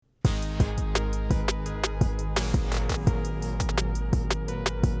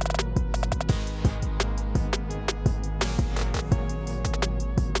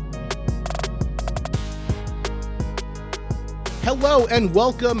Hello and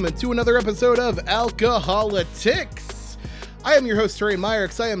welcome to another episode of Alcoholitics. I am your host, Terry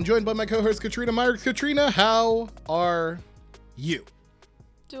Myers. I am joined by my co-host, Katrina Myers. Katrina, how are you?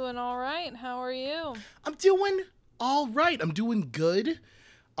 Doing all right. How are you? I'm doing all right. I'm doing good.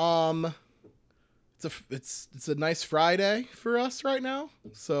 It's a nice Friday for us right now,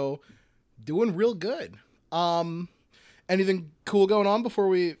 so doing real good. Anything cool going on before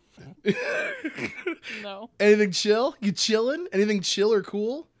we? No. Anything chill? You chilling? Anything chill or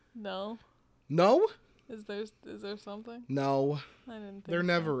cool? No. No? Is there something? No. I didn't think There so.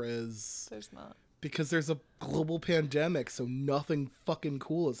 never is. There's not. Because there's a global pandemic, so nothing fucking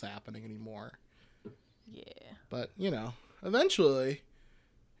cool is happening anymore. Yeah. But, you know, eventually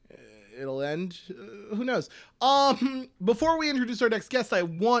it'll end. Who knows? Before we introduce our next guest, I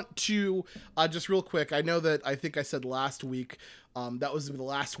want to just real quick. I know that I think I said last week that was the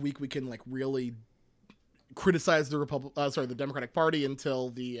last week we can like really criticize the Democratic Party until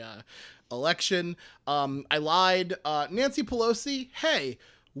the election. I lied. Nancy Pelosi, hey,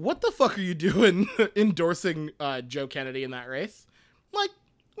 what the fuck are you doing endorsing Joe Kennedy in that race? Like,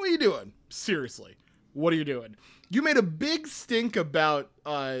 what are you doing? Seriously, what are you doing? You made a big stink about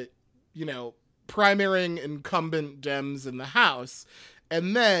primarying incumbent Dems in the House,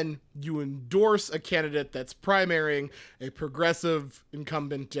 and then you endorse a candidate that's primarying a progressive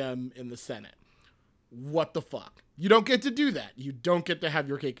incumbent Dem in the Senate. What the fuck? You don't get to do that. You don't get to have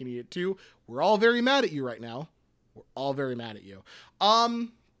your cake and eat it too. We're all very mad at you right now. We're all very mad at you. All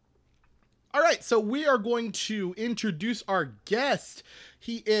right, so we are going to introduce our guest.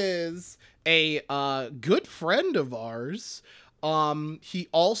 He is a good friend of ours. He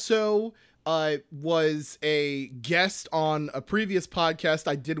also was a guest on a previous podcast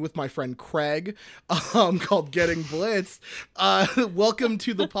I did with my friend Craig, called Getting Blitzed. Welcome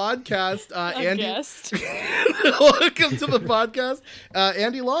to the podcast, Andy. Guest. Welcome to the podcast,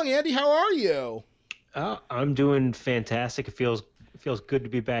 Andy Long. Andy, how are you? I'm doing fantastic. It feels good to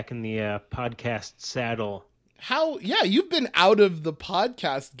be back in the podcast saddle. Yeah, you've been out of the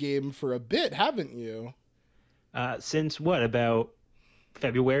podcast game for a bit, haven't you? Since what, about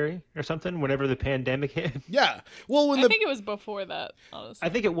February or something, whenever the pandemic hit? Yeah. Well, I think it was before that, honestly. I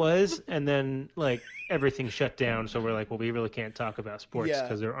think it was, and then like everything shut down, so we're like, well, we really can't talk about sports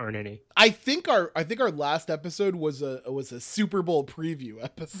because there aren't any. I think our last episode was a Super Bowl preview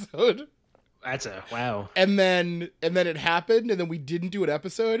episode. That's wow. And then it happened, and then we didn't do an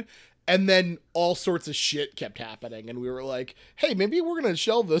episode, and then all sorts of shit kept happening, and we were like, hey, maybe we're gonna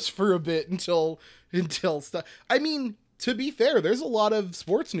shelve this for a bit until stuff. I mean, to be fair, there's a lot of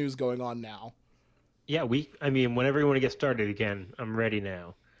sports news going on now. Yeah, whenever you want to get started again, I'm ready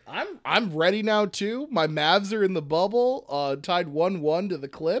now. I'm ready now too. My Mavs are in the bubble, tied 1-1 to the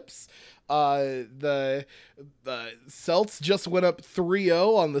Clips. The Celtics just went up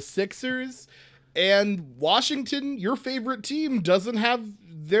 3-0 on the Sixers, and Washington, your favorite team, doesn't have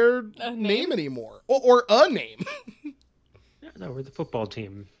their name anymore, or a name. No, we're the football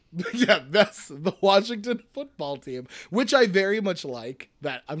team. Yeah, that's the Washington football team, which I very much like.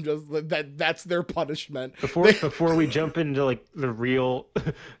 That's their punishment. Before we jump into like your real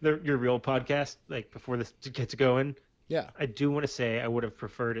podcast, like before this gets going. Yeah, I do want to say I would have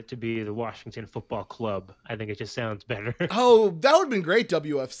preferred it to be the Washington Football Club. I think it just sounds better. Oh, that would have been great,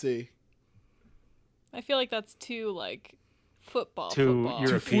 WFC. I feel like that's too like football.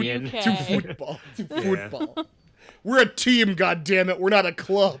 European. To football. To football. We're a team, goddammit. We're not a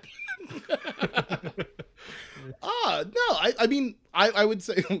club. No, I mean, I would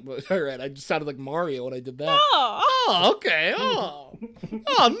say, all right, I just sounded like Mario when I did that. Oh, okay. Oh,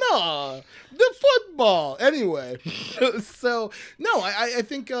 no. The football. Anyway. So, no, I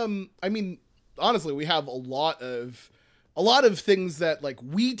think, I mean, honestly, we have a lot of things that like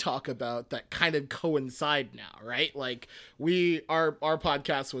we talk about that kind of coincide now, right? Like our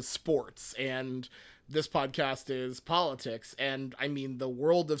podcast was sports, and this podcast is politics. And I mean, the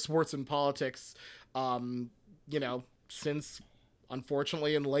world of sports and politics, since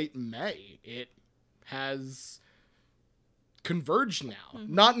unfortunately in late May, it has converged now.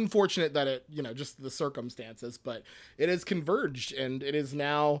 Mm-hmm. Not unfortunate that it, just the circumstances, but it has converged, and it is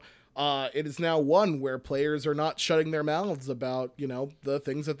now one where players are not shutting their mouths about, the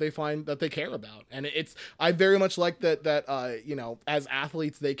things that they find that they care about. And I very much like that, as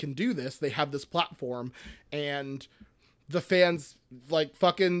athletes, they can do this. They have this platform, and the fans, like,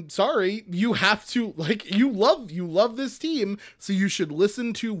 fucking, sorry, you have to, like, you love this team, so you should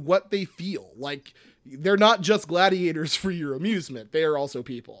listen to what they feel. Like, they're not just gladiators for your amusement. They are also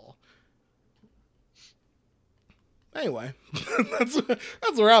people. Anyway, that's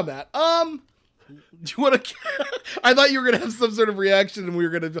where I'm at. Do you want to? I thought you were gonna have some sort of reaction, and we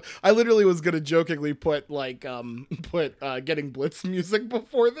were gonna. I literally was gonna jokingly put Getting Blitz music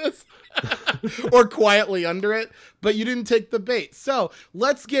before this, or quietly under it, but you didn't take the bait. So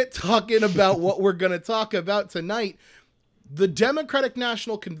let's get talking about what we're gonna talk about tonight. The Democratic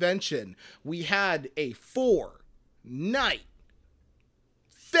National Convention. We had a 4-night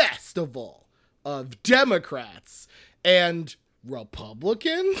festival of Democrats and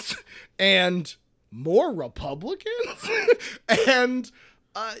Republicans and more Republicans and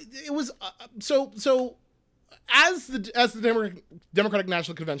it was so as the Democratic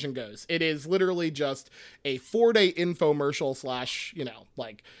National Convention goes, it is literally just a 4-day infomercial /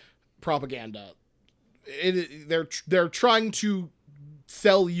 like propaganda. They're trying to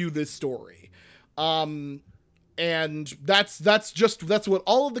sell you this story. And that's what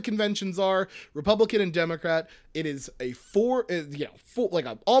all of the conventions are, Republican and Democrat. It is a like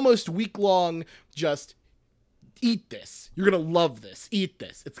a almost week-long, just eat this. You're going to love this. Eat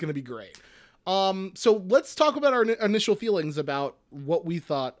this. It's going to be great. So let's talk about our initial feelings about what we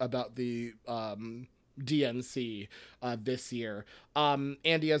thought about the DNC this year.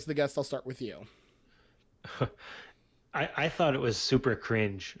 Andy, as the guest, I'll start with you. I thought it was super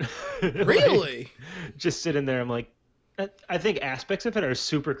cringe. Really? Like, just sitting there, I'm like, I think aspects of it are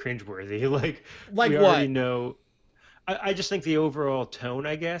super cringeworthy. Like we what? already know. I just think the overall tone,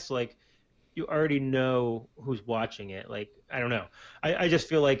 I guess, like you already know who's watching it. Like I don't know. I just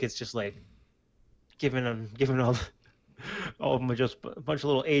feel like it's just like giving all of them just a bunch of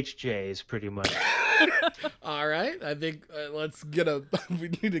little HJs, pretty much. All right, I think we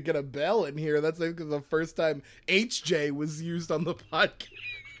need to get a bell in here. That's like the first time HJ was used on the podcast.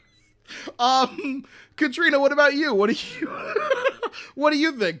 Katrina, what about you? What do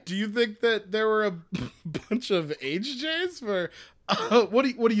you think? Do you think that there were a bunch of HJs for? What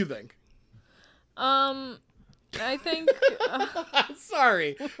do you think? I think.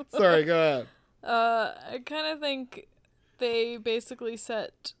 Sorry, go ahead. I kind of think they basically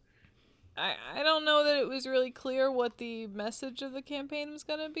set. I don't know that it was really clear what the message of the campaign was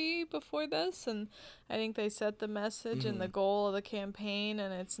going to be before this, and I think they set the message and the goal of the campaign,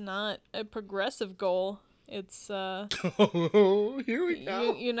 and it's not a progressive goal. It's here we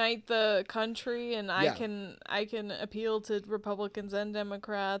go. Unite the country, and I can appeal to Republicans and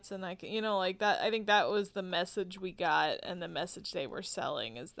Democrats, and I can like that. I think that was the message we got, and the message they were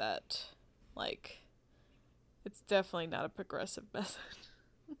selling is that like it's definitely not a progressive message.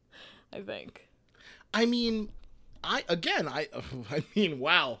 I think. I mean, wow,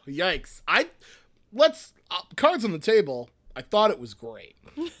 yikes. Cards on the table. I thought it was great.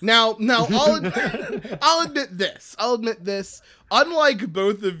 Now I'll admit this. Unlike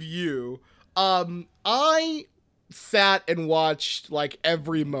both of you, I sat and watched like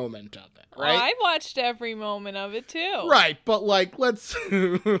every moment of it. Right? I watched every moment of it too. Right, but like, let's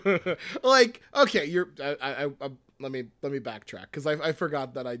like, okay, let me backtrack because I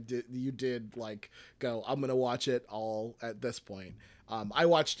forgot that you did like go, I'm gonna watch it all at this point. I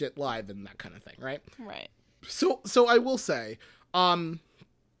watched it live and that kind of thing, right? Right. So I will say,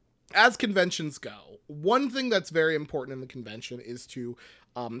 as conventions go, one thing that's very important in the convention is to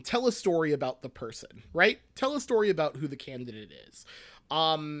tell a story about the person, right? Tell a story about who the candidate is.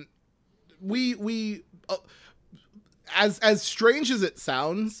 We as strange as it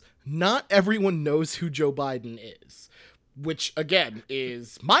sounds, not everyone knows who Joe Biden is, which again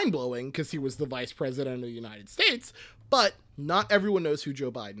is mind-blowing because he was the vice president of the United States, but not everyone knows who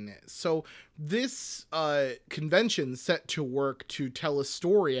Joe Biden is. So this convention set to work to tell a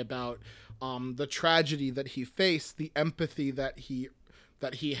story about the tragedy that he faced, the empathy that he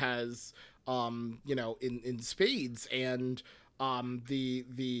has, in spades, and the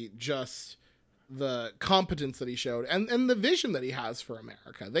competence that he showed and the vision that he has for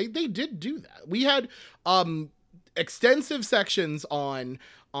America. They did do that. We had extensive sections on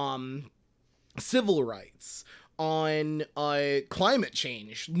civil rights, on climate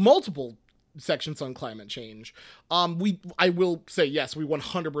change, multiple sections on climate change. I will say, yes, we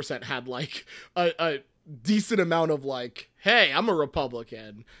 100% had like a decent amount of like, hey, I'm a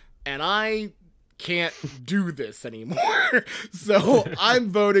Republican and I can't do this anymore, so I'm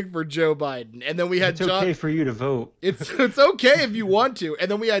voting for Joe Biden. And then we had it's okay for you to vote. It's okay if you want to.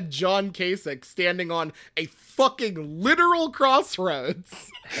 And then we had John Kasich standing on a fucking literal crossroads.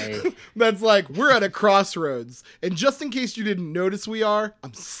 Hey. That's like, we're at a crossroads, and just in case you didn't notice,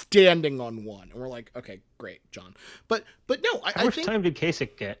 I'm standing on one. And we're like, okay, great, John. But no, How much time did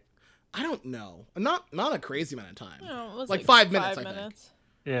Kasich get? I don't know. Not a crazy amount of time. No, it was like 5 minutes. 5 I think. minutes.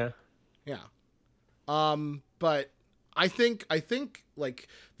 Yeah. Yeah. But I think like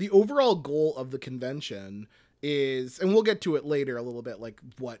the overall goal of the convention is, and we'll get to it later a little bit, like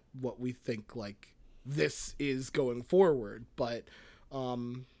what we think like this is going forward. But I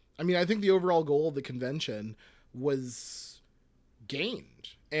mean, I think the overall goal of the convention was gained,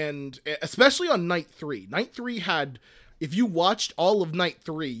 and especially on night 3. Night 3 had, if you watched all of night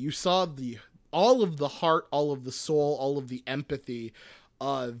 3, you saw all of the heart, all of the soul, all of the empathy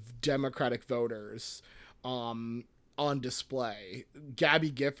of Democratic voters on display. Gabby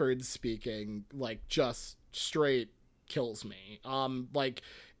Gifford speaking, like, just straight kills me. Like,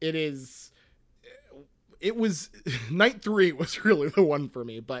 it was night 3 was really the one for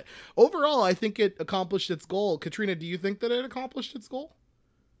me, but overall I think it accomplished its goal. Katrina, do you think that it accomplished its goal?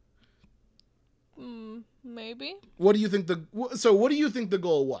 Maybe. What do you think the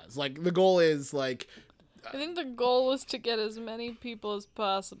goal was? Like, the goal is like, I think the goal was to get as many people as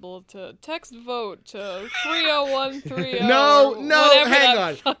possible to text vote to 30130. no, hang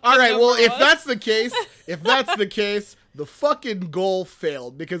on. All right, well, if was. that's the case, the fucking goal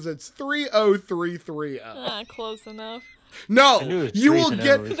failed because it's 30330. Close enough. No, I knew it was you threes will and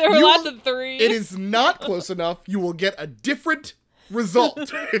get. O's. There were you lots will- of threes. It is not close enough. You will get a different result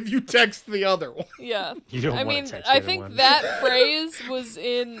if you text the other one. Yeah. You don't I want mean, to text I the other think one. that phrase was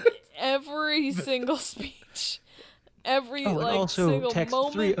in every single speech. Every Oh, and like also single text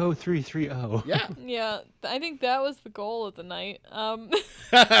moment. 30330. Yeah. Yeah, I think that was the goal of the night. So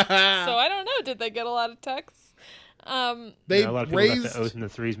I don't know. Did they get a lot of texts? They A lot of people got raised. the O's and the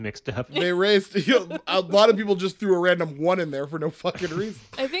 3's mixed up. They raised. A lot of people just threw a random 1 in there for no fucking reason.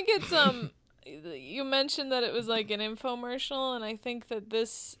 I think it's you mentioned that it was like an infomercial, and I think that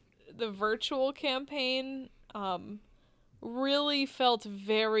the virtual campaign really felt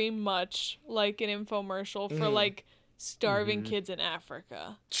very much like an infomercial for like starving kids in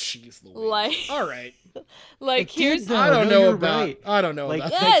Africa. Jeez Louise. Like All right. like It did, here's though. I don't no, know you're about. right. I don't know Like,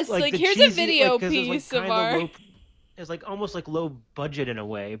 about. Yes, like, the here's a cheesy- video 'cause it's, piece of kinda our- low- it's like almost like low budget in a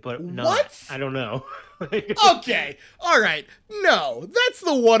way, but not. What? I don't know. Okay. All right. No, that's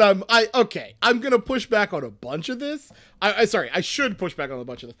the one okay. I'm going to push back on a bunch of this. I should push back on a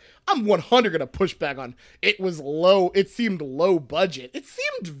bunch of this. I'm 100 going to push back on it seemed low budget. It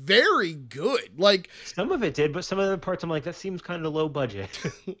seemed very good. Like, Some of it did, but some of the parts I'm like, that seems kind of low budget.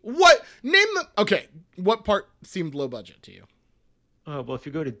 what part seemed low budget to you? Oh, well, if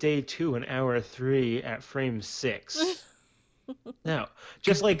you go to day 2 and hour 3 at frame 6. No,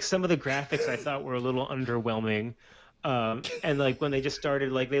 just like some of the graphics I thought were a little underwhelming. And like when they just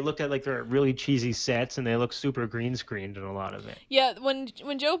started, like they looked at like their really cheesy sets and they look super green screened in a lot of it. Yeah, when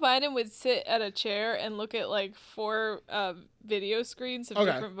Joe Biden would sit at a chair and look at like 4 video screens of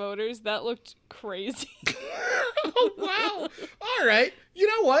Okay. different voters, that looked crazy. Oh, wow. All right. You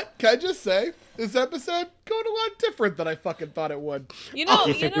know what? Can I just say, this episode going a lot different than I fucking thought it would. You know,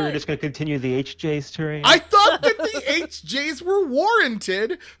 You think we were just going to continue the HJ's terrain? I thought that the HJs were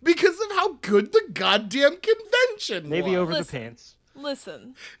warranted because of how good the goddamn convention Maybe was. over Listen. the pants.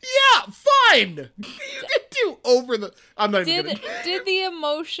 listen. Yeah, fine. You can do over the. I'm not even Did gonna. did the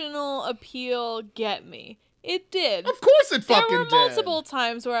emotional appeal get me? It did. Of course it There fucking were did. multiple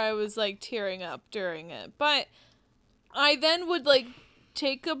times where I was like tearing up during it, but I then would like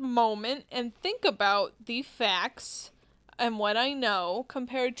take a moment and think about the facts and what I know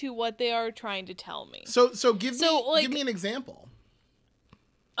compared to what they are trying to tell me. So give So, me an example.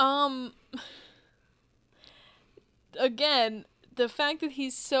 Again, the fact that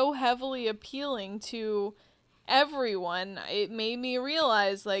he's so heavily appealing to everyone, it made me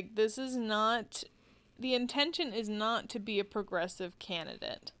realize like this is not, the intention is not to be a progressive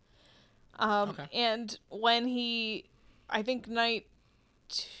candidate. Okay. And when I think night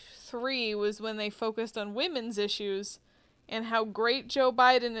 3 was when they focused on women's issues and how great Joe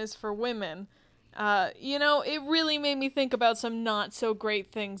Biden is for women. It really made me think about some not so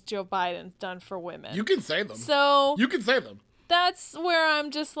great things Joe Biden's done for women. You can say them. So You can say them. that's where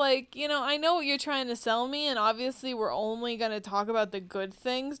I'm just like, I know what you're trying to sell me, and obviously we're only going to talk about the good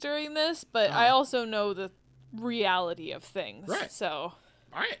things during this, but I also know the reality of things. Right. So,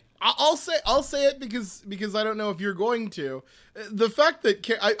 All right, I'll say it because I don't know if you're going to. The fact that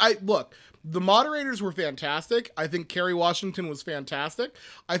I look, the moderators were fantastic. I think Kerry Washington was fantastic.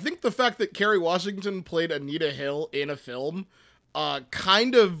 I think the fact that Kerry Washington played Anita Hill in a film,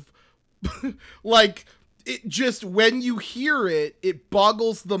 kind of like it just when you hear it, it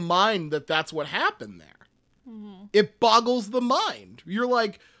boggles the mind that that's what happened there. mm-hmm. It boggles the mind. You're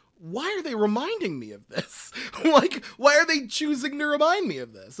like, why are they reminding me of this? Like, why are they choosing to remind me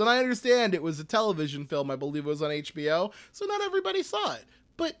of this? And I understand it was a television film. I believe it was on HBO. So not everybody saw it.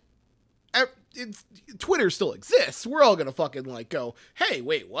 But it's, Twitter still exists. We're all gonna fucking like go, hey,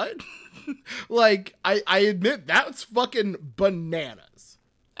 wait, what? Like, I admit that's fucking bananas.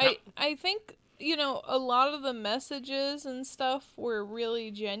 I think, you know, a lot of the messages and stuff were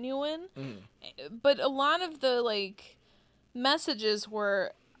really genuine, but a lot of the, like, messages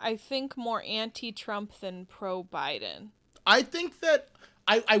were, I think, more anti-Trump than pro-Biden. I think that,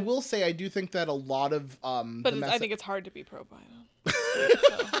 I will say, I do think that a lot of, But I think it's hard to be pro-Biden. So,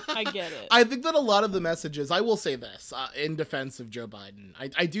 I get it. I think that a lot of the messages, I will say this, in defense of Joe Biden,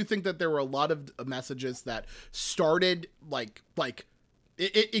 I do think that there were a lot of messages that started, like,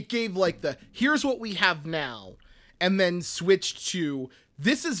 it gave, like, the, here's what we have now, and then switched to,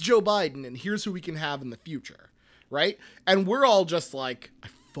 this is Joe Biden, and here's who we can have in the future, right? And we're all just like, I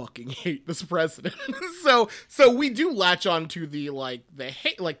fucking hate this president. so we do latch on to the, like, the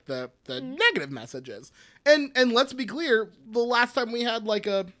hate, like, the negative messages. And let's be clear, the last time we had, like,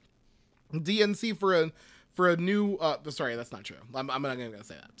 a DNC for a new, sorry, that's not true. I'm not gonna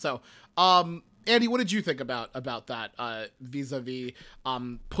say that. So, Andy, what did you think about that, vis-a-vis,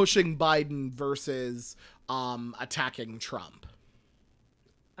 pushing Biden versus, attacking Trump?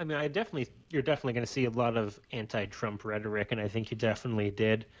 I mean, you're definitely going to see a lot of anti-Trump rhetoric, and I think you definitely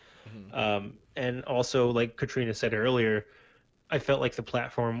did. And also, like Katrina said earlier, I felt like the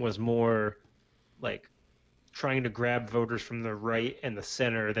platform was more like trying to grab voters from the right and the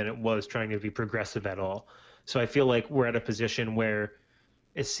center than it was trying to be progressive at all. So I feel like we're at a position where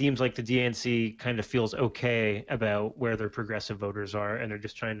it seems like the DNC kind of feels okay about where their progressive voters are, and they're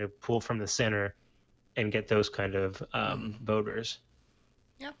just trying to pull from the center and get those kind of voters.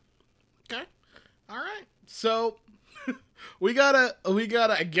 Yeah. Okay. All right. So we gotta,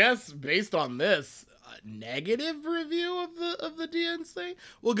 I guess, based on this, negative review of the DNC.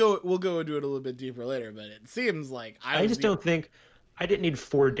 We'll go into it a little bit deeper later, but it seems like I just don't think I didn't need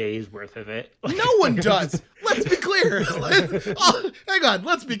 4 days worth of it. No one does. Let's be clear. Hang on.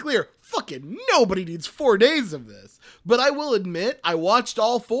 Let's be clear. Fucking nobody needs 4 days of this. But I will admit, I watched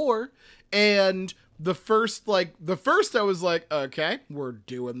all 4, and the first I was like, okay, we're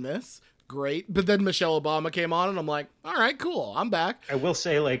doing this. Great. But then Michelle Obama came on, and I'm like, all right, cool. I'm back. I will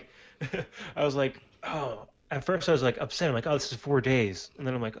say, like, I was like, oh, at first I was like upset. I'm like, oh, this is 4 days. And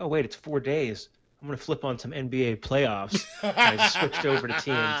then I'm like, oh, wait, it's 4 days. I'm going to flip on some NBA playoffs. And I switched over to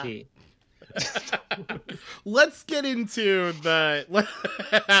TNT. Let's get into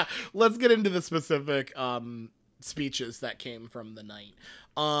the specific speeches that came from the night.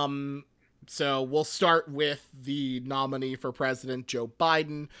 So we'll start with the nominee for president, Joe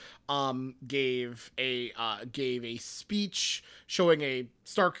Biden. Gave a speech showing a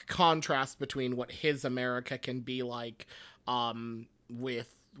stark contrast between what his America can be like,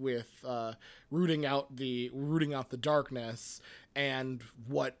 with rooting out the darkness, and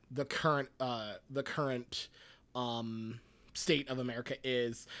what the current state of America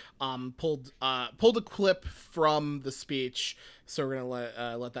is. Pulled a clip from the speech, so we're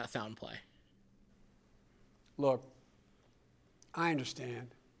gonna let that sound play. Look, I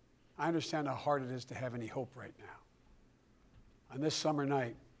understand how hard it is to have any hope right now. On this summer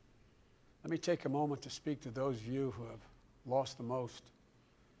night, let me take a moment to speak to those of you who have lost the most.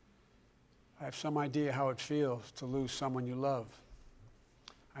 I have some idea how it feels to lose someone you love.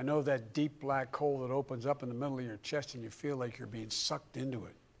 I know that deep black hole that opens up in the middle of your chest and you feel like you're being sucked into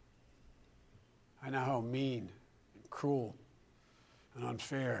it. I know how mean and cruel and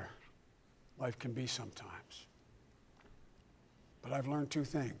unfair life can be sometimes. But I've learned 2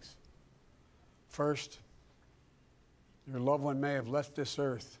 things. First, your loved one may have left this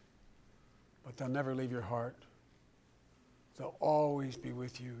earth, but they'll never leave your heart. They'll always be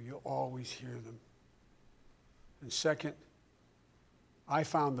with you. You'll always hear them. And second, I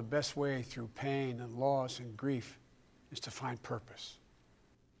found the best way through pain and loss and grief is to find purpose.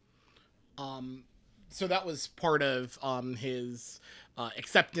 So that was part of his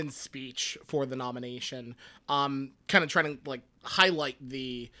acceptance speech for the nomination. Kind of trying to like highlight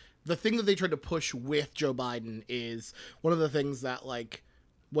the thing that they tried to push with Joe Biden is one of the things that, like,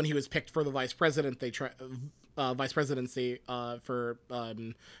 when he was picked for the vice presidency for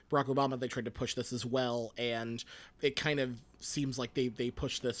Barack Obama, they tried to push this as well, and it kind of seems like they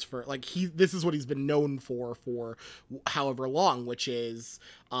pushed this for, like, this is what he's been known for however long, which is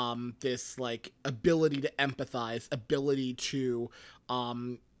this, like, ability to empathize, ability to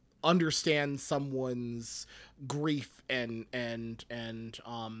understand someone's grief and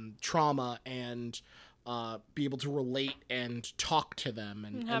trauma, and be able to relate and talk to them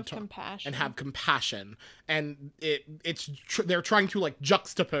and have compassion. And they're trying to, like,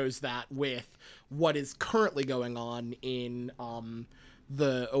 juxtapose that with what is currently going on in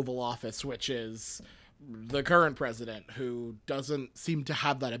the Oval Office, which is the current president, who doesn't seem to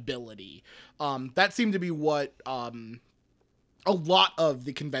have that ability. That seemed to be what a lot of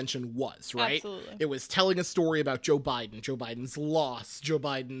the convention was, right? Absolutely. It was telling a story about Joe Biden's loss, Joe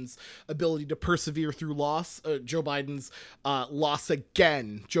Biden's ability to persevere through loss, Joe Biden's loss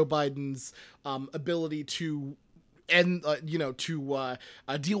again, Joe Biden's ability to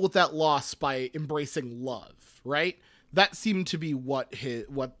deal with that loss by embracing love, right? That seemed to be what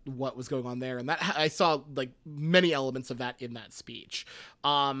was going on there, and that I saw like many elements of that in that speech.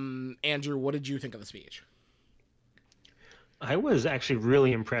 Andrew, what did you think of the speech? I was actually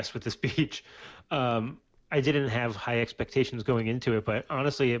really impressed with the speech. I didn't have high expectations going into it, but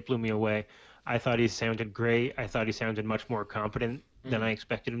honestly, it blew me away. I thought he sounded great. I thought he sounded much more competent than I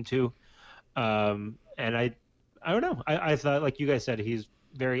expected him to. And I don't know. I thought, like you guys said, he's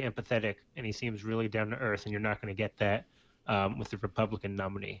very empathetic and he seems really down to earth, and you're not going to get that with the Republican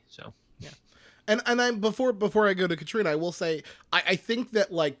nominee. So, yeah. And I before I go to Katrina, I will say I think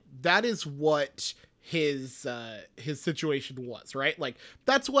that like that is what his situation was, right? Like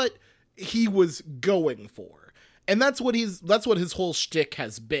that's what he was going for, and that's what his whole shtick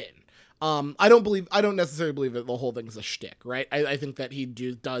has been. I don't necessarily believe that the whole thing's a shtick, right? I think that he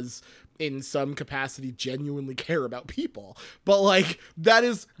does in some capacity genuinely care about people, but like that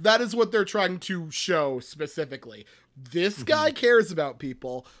is what they're trying to show specifically. This guy cares about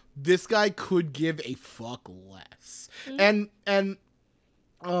people. This guy could give a fuck less. And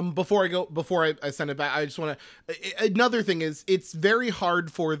before I send it back, I just want to, another thing is it's very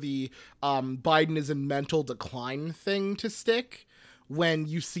hard for the Biden is in mental decline thing to stick when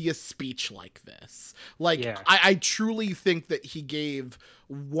you see a speech like this. Like, yeah. I truly think that he gave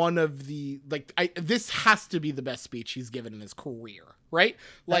one of the, this has to be the best speech he's given in his career, right?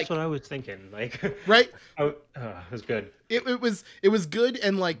 Like, that's what I was thinking. Like, right? It was good. It was good,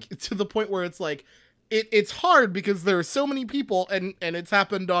 and like to the point where it's like, it's hard because there are so many people, and it's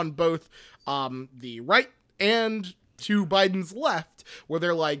happened on both the right and to Biden's left, where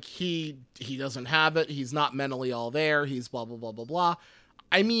they're like, he doesn't have it, he's not mentally all there, he's blah, blah, blah, blah, blah.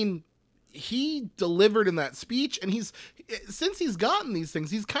 I mean, he delivered in that speech, and since he's gotten these things,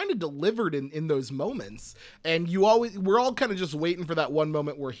 he's kind of delivered in those moments, and we're all kind of just waiting for that one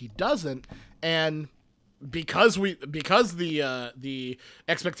moment where he doesn't, and because the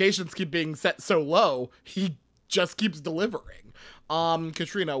expectations keep being set so low, he just keeps delivering.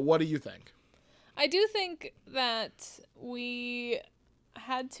 Katrina, what do you think? I do think that we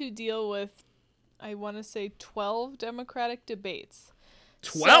had to deal with, I want to say, 12 Democratic debates.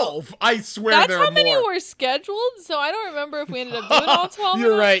 12? So I swear that's there are how many more. were scheduled, so I don't remember if we ended up doing all 12.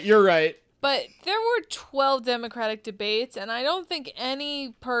 You're right. But there were 12 Democratic debates, and I don't think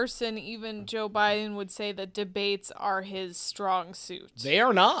any person, even Joe Biden, would say that debates are his strong suit. They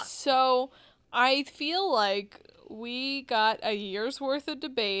are not. So I feel like we got a year's worth of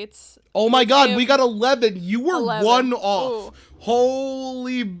debates. Oh my God, we got 11. You were 11. One off. Ooh.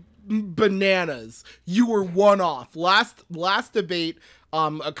 Holy bananas. You were one off. Last debate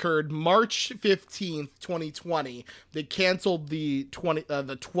occurred March 15th, 2020. They canceled the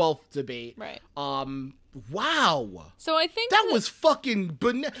 12th debate. Right. Wow. So I think that was fucking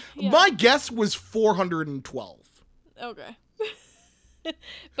yeah. My guess was 412. Okay.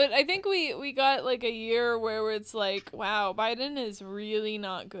 But I think we got like a year where it's like, wow, Biden is really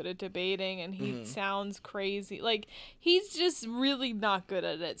not good at debating, and he sounds crazy. Like, he's just really not good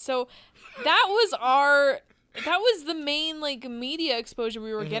at it. So that was the main like media exposure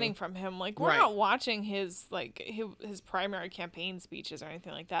we were getting from him. Like, we're not watching his primary campaign speeches or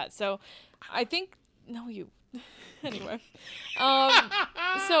anything like that. So I think anyway.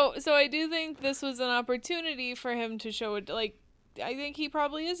 So I do think this was an opportunity for him to show it. Like, I think he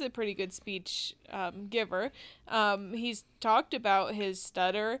probably is a pretty good speech giver. He's talked about his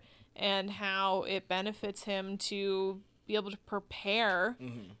stutter and how it benefits him to be able to prepare,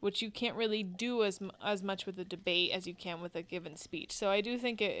 which you can't really do as much with a debate as you can with a given speech. So I do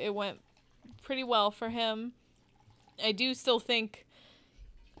think it went pretty well for him. I do still think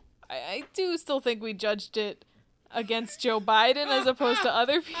we judged it against Joe Biden as opposed to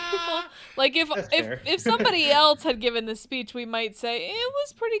other people. Like, if somebody else had given the speech, we might say it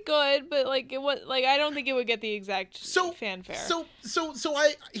was pretty good, but like it was like, I don't think it would get the exact fanfare. So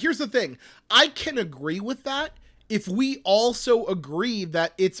here's the thing. I can agree with that if we also agree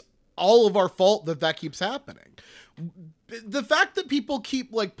that it's all of our fault that keeps happening. The fact that people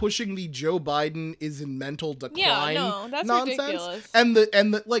keep like pushing the Joe Biden is in mental decline that's nonsense, ridiculous. and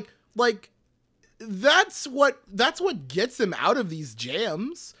the like that's what gets him out of these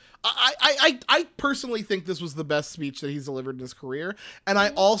jams. I personally think this was the best speech that he's delivered in his career, and I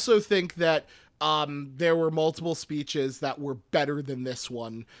also think that there were multiple speeches that were better than this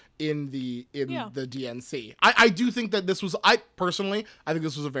one in the DNC. I do think that this was, I think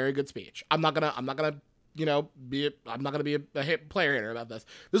this was a very good speech. I'm not gonna be a player hater about this.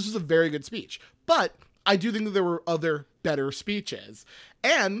 This was a very good speech, but I do think that there were other better speeches,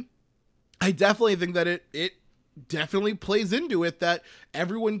 and I definitely think that it definitely plays into it that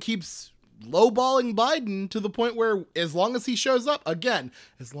everyone keeps lowballing Biden to the point where as long as he shows up and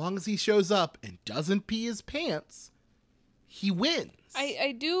doesn't pee his pants, he wins.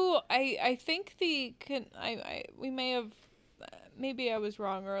 I think we may have, maybe I was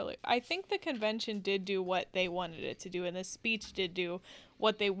wrong earlier. I think the convention did do what they wanted it to do, and the speech did do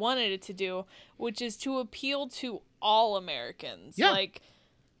what they wanted it to do, which is to appeal to all Americans. Yeah. Like,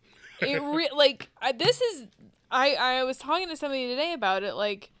 I was talking to somebody today about it,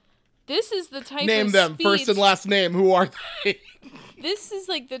 like, this is the type Name of them, speech, first and last name, who are they? This is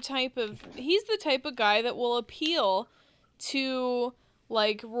like he's the type of guy that will appeal to,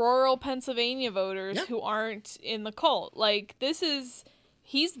 like, rural Pennsylvania voters who aren't in the cult. Like,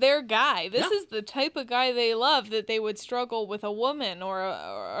 he's their guy. This is the type of guy they love, that they would struggle with a woman or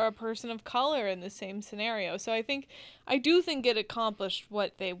a person of color in the same scenario. So I do think it accomplished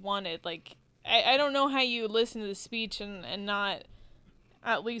what they wanted. Like, I don't know how you listen to the speech and not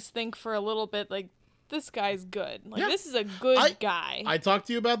at least think for a little bit, like, this guy's good. Like, this is a good guy. I talked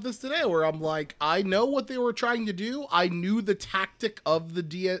to you about this today, where I'm like, I know what they were trying to do. I knew the tactic of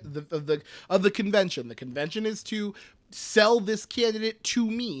the convention. The convention is to sell this candidate to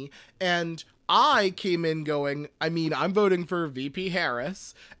me, and I came in going, I'm voting for VP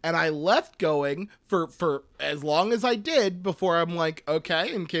Harris, and I left going for as long as I did before I'm like,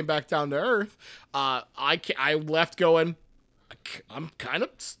 okay, and came back down to earth. I left going, I'm kind of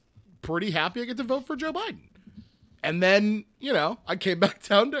pretty happy I get to vote for Joe Biden. And then, I came back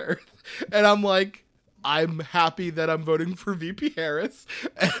down to earth, and I'm like, I'm happy that I'm voting for VP Harris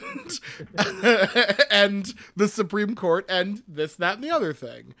and and the Supreme Court and this, that, and the other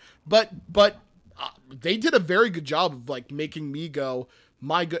thing. But they did a very good job of, like, making me go,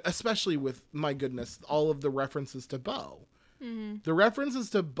 especially with, my goodness, all of the references to Beau. Mm-hmm. The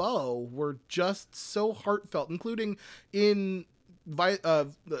references to Beau were just so heartfelt, including in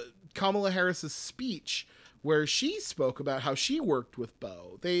Kamala Harris's speech, where she spoke about how she worked with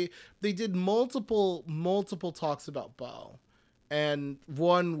Beau. They did multiple talks about Beau, and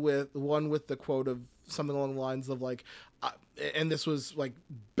one with the quote of something along the lines of, like, and this was, like,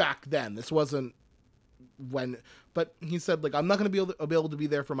 back then. This wasn't when, but he said, like, I'm not going to be able to be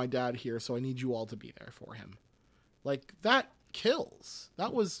there for my dad here, so I need you all to be there for him. Like, that kills.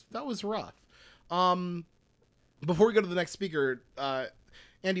 That was rough. Before we go to the next speaker,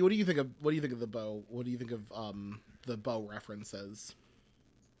 Andy, what do you think of the Beau? What do you think of the Beau references?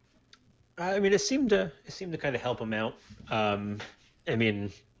 It seemed to kind of help him out.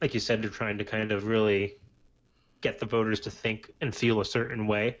 Like you said, they're trying to kind of really get the voters to think and feel a certain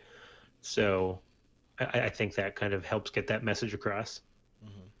way. So I think that kind of helps get that message across.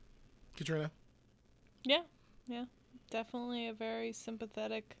 Mm-hmm. Katrina? Yeah. Definitely a very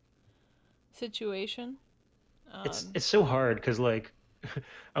sympathetic situation. It's so hard because, like,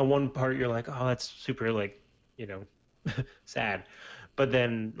 on one part you're like, oh, that's super, like, sad, but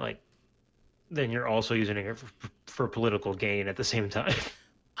then you're also using it for political gain at the same time.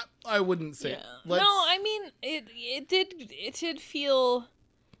 I wouldn't say. Yeah. No, it did feel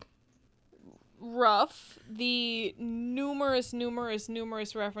rough. The numerous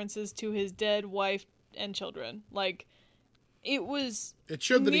references to his dead wife and children, like, it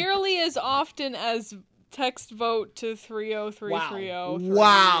showed that nearly as often as text vote to 30330.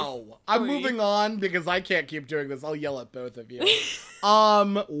 Wow. I'm moving on because I can't keep doing this. I'll yell at both of you.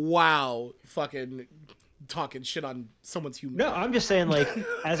 Wow. Fucking talking shit on someone's human. No, I'm just saying, like,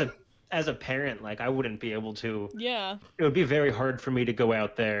 as a parent, like, I wouldn't be able to. Yeah. It would be very hard for me to go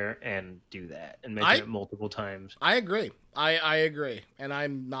out there and do that and mention it multiple times. I agree. I agree. And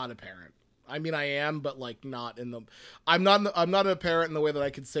I'm not a parent. I am, but, like, not in the. I'm not a parent in the way that I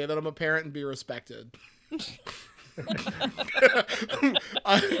could say that I'm a parent and be respected.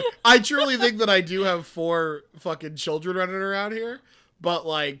 I truly think that I do have 4 fucking children running around here, but,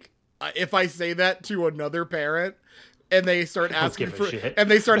 like, if I say that to another parent and they start asking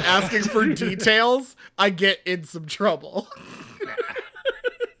for details, I get in some trouble.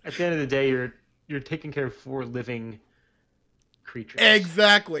 At the end of the day, you're taking care of 4 living creatures.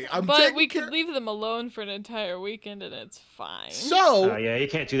 Exactly. But we could leave them alone for an entire weekend and it's fine. So Yeah, you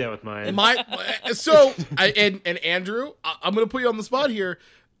can't do that with mine. And Andrew, I'm gonna put you on the spot here,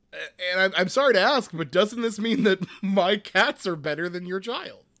 and I'm sorry to ask, but doesn't this mean that my cats are better than your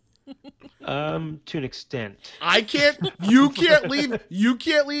child? To an extent. You can't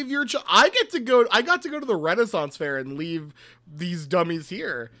leave your child. I got to go to the Renaissance Fair and leave these dummies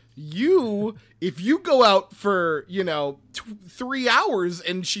here. If you go out for 3 hours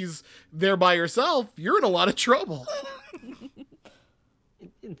and she's there by herself, you're in a lot of trouble.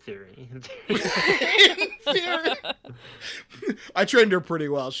 In theory. I trained her pretty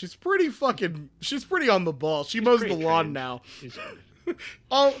well. She's pretty on the ball. She mows the lawn trained. now. She's-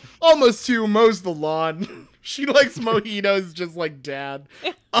 Almost mows the lawn. She likes mojitos just like Dad.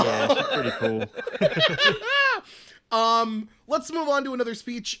 Yeah, she's pretty cool. Let's move on to another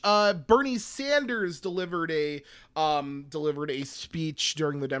speech. Bernie Sanders delivered a speech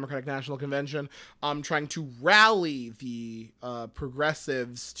during the Democratic National Convention, trying to rally the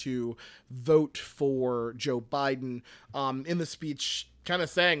progressives to vote for Joe Biden. In the speech, kind of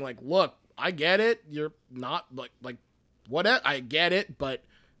saying like, "Look, I get it. You're not like what? I get it, but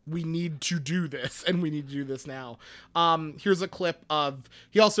we need to do this, and we need to do this now." Here's a clip of.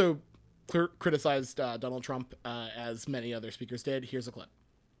 He also criticized Donald Trump, as many other speakers did. Here's a clip.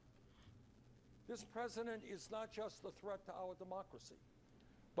 This president is not just a threat to our democracy,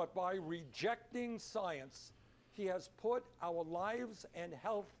 but by rejecting science, he has put our lives and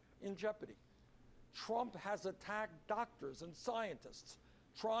health in jeopardy. Trump has attacked doctors and scientists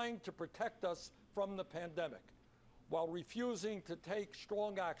trying to protect us from the pandemic, while refusing to take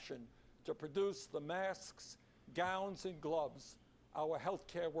strong action to produce the masks, gowns, and gloves our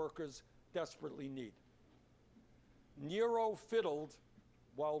healthcare workers desperately need. Nero fiddled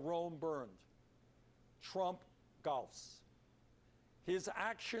while Rome burned. Trump golfs. His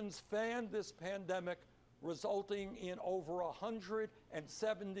actions fanned this pandemic, resulting in over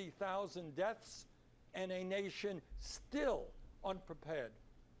 170,000 deaths and a nation still unprepared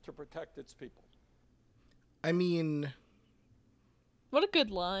to protect its people. I mean, What a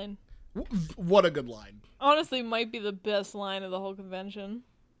good line. what a good line. Honestly, might be the best line of the whole convention.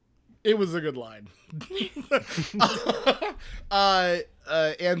 It was a good line.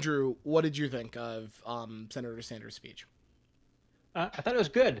 Andrew, what did you think of Senator Sanders' speech? I thought it was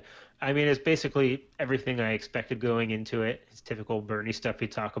good. I mean, it's basically everything I expected going into it. It's typical Bernie stuff he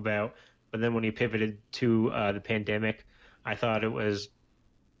talk about. But then when he pivoted to the pandemic, I thought it was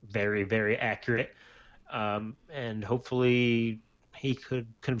very, very accurate. And hopefully he could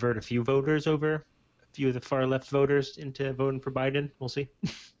convert a few voters over, a few of the far left voters into voting for Biden. We'll see.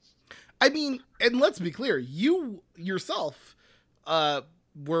 I mean, and let's be clear, you yourself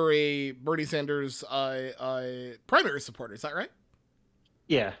were a Bernie Sanders primary supporter. Is that right?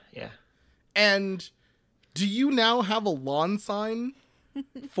 Yeah. And do you now have a lawn sign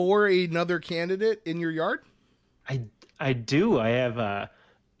for another candidate in your yard? I do. I have a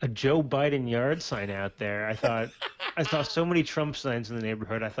Joe Biden yard sign out there. I saw so many Trump signs in the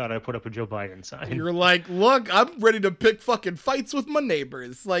neighborhood. I thought I'd put up a Joe Biden sign. You're like, look, I'm ready to pick fucking fights with my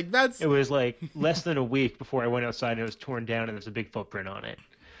neighbors. Like that's. It was like less than a week before I went outside and it was torn down and there's a big footprint on it.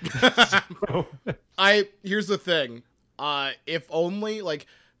 So, Here's the thing. If only like.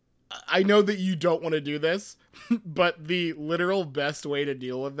 I know that you don't want to do this, but the literal best way to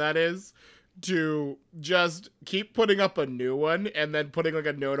deal with that is to just keep putting up a new one and then putting like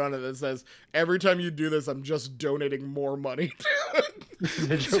a note on it that says, every time you do this, I'm just donating more money to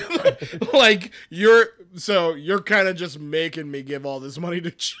it. Like you're kind of just making me give all this money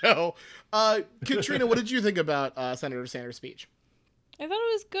to Joe. Katrina, what did you think about Senator Sanders' speech? I thought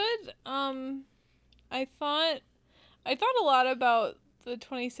it was good. I thought a lot about the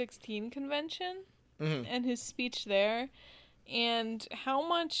 2016 convention and his speech there, and how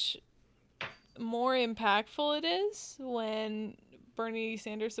much more impactful it is when Bernie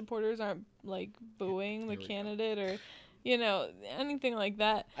Sanders supporters aren't like booing the candidate or anything like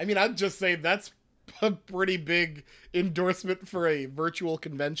that. I mean, I'd just say that's a pretty big endorsement for a virtual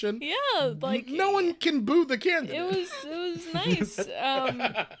convention. Yeah, like no one can boo the candidate. It was nice.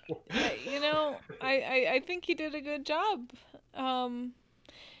 I think he did a good job.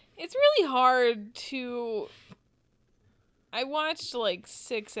 It's really hard to. I watched like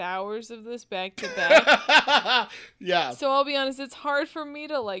 6 hours of this back to back. Yeah. So I'll be honest, it's hard for me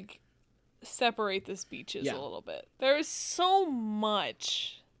to like separate the speeches a little bit. There's so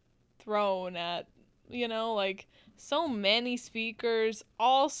much thrown at, like so many speakers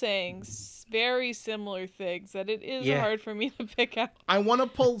all saying very similar things that it is Yeah. hard for me to pick out. I want to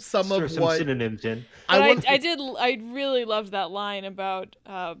pull some Throw of some what synonyms in. But I really loved that line about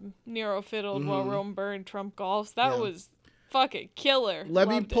Nero fiddled while Mhm. Rome burned, Trump golfs. That Yeah. was fucking killer. Let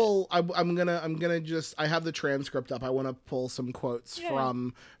me Loved it. pull. I'm gonna just. I have the transcript up. I want to pull some quotes Yeah.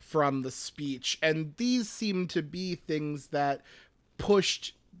 from the speech, and these seem to be things that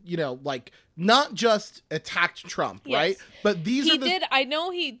pushed. Like not just attacked Trump, Yes. right? But these He are the did. I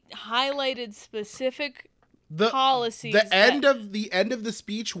know he highlighted specific the policies. the end that- of the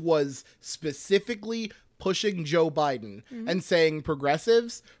speech was specifically pushing Joe Biden and saying,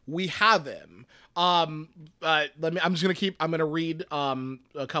 progressives, we have him. I'm gonna read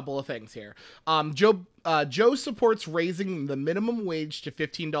a couple of things here. Joe supports raising the minimum wage to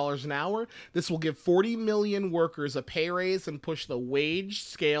 $15 an hour. This will give 40 million workers a pay raise and push the wage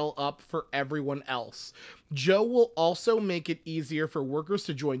scale up for everyone else. Joe will also make it easier for workers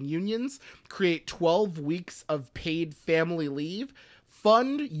to join unions, create 12 weeks of paid family leave,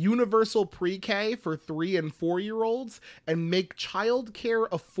 fund universal pre-K for 3 and 4-year-olds, and make childcare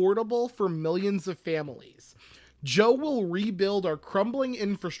affordable for millions of families. Joe will rebuild our crumbling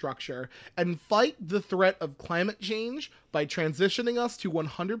infrastructure and fight the threat of climate change by transitioning us to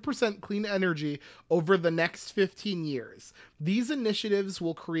 100% clean energy over the next 15 years. These initiatives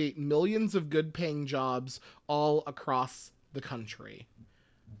will create millions of good-paying jobs all across the country.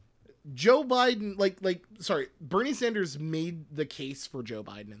 Joe Biden, Bernie Sanders made the case for Joe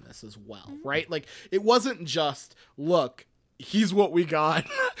Biden in this as well, right? Like, it wasn't just, look, he's what we got,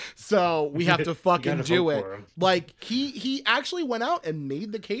 so we have to fucking gotta do vote it. for him. Like, he actually went out and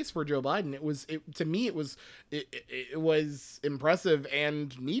made the case for Joe Biden. To me, it was impressive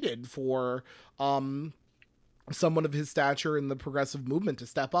and needed for someone of his stature in the progressive movement to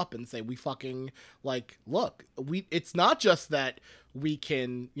step up and say, we fucking, like, look, it's not just that we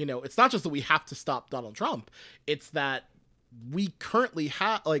can, it's not just that we have to stop Donald Trump. It's that we currently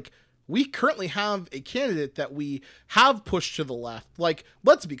have a candidate that we have pushed to the left. Like,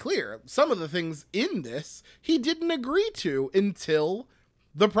 let's be clear, some of the things in this he didn't agree to until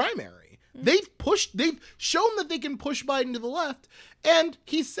the primary. They've shown that they can push Biden to the left, and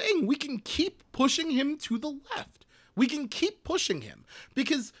he's saying we can keep pushing him to the left. We can keep pushing him,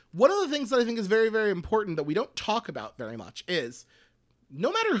 because one of the things that I think is very, very important that we don't talk about very much is,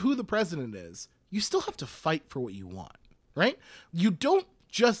 no matter who the president is, you still have to fight for what you want, right? You don't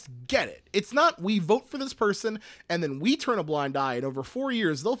just get it. It's not we vote for this person and then we turn a blind eye and over 4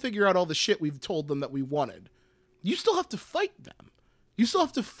 years they'll figure out all the shit we've told them that we wanted. You still have to fight them. You still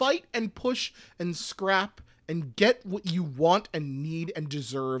have to fight and push and scrap and get what you want and need and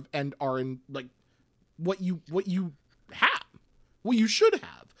deserve and are in, like, what you have, what you should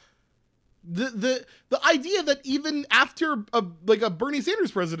have. The idea that even after a Bernie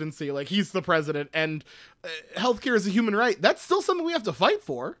Sanders presidency, like, he's the president and healthcare is a human right, that's still something we have to fight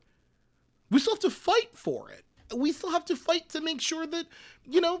for. We still have to fight for it. We still have to fight to make sure that,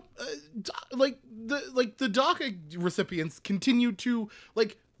 the DACA recipients continue to,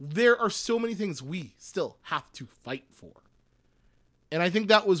 like, there are so many things we still have to fight for. And I think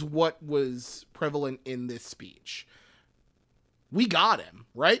that was what was prevalent in this speech. We got him,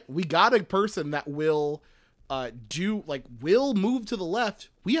 right? We got a person that will will move to the left.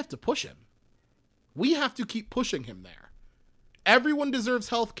 We have to push him. We have to keep pushing him there. Everyone deserves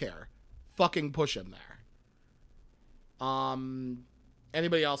healthcare. Fucking push him there.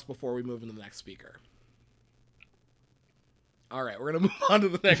 Anybody else before we move into the next speaker? All right, we're going to move on to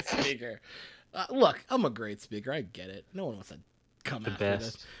the next speaker. Look, I'm a great speaker. I get it. No one wants to come The after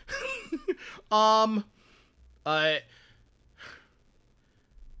best. this.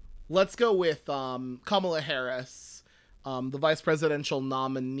 Let's go with Kamala Harris. The vice presidential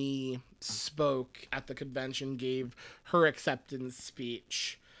nominee spoke at the convention, gave her acceptance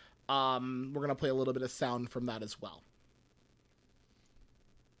speech. We're going to play a little bit of sound from that as well.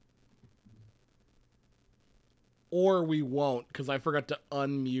 Or we won't, because I forgot to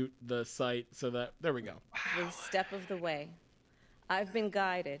unmute the site, so that, there we go. Every step of the way, I've been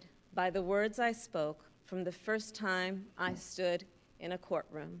guided by the words I spoke from the first time I stood in a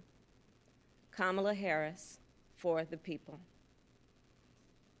courtroom. Kamala Harris, for the people.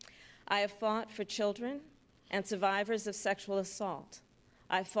 I have fought for children and survivors of sexual assault.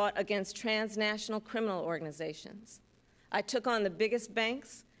 I fought against transnational criminal organizations. I took on the biggest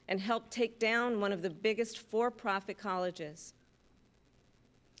banks and helped take down one of the biggest for-profit colleges.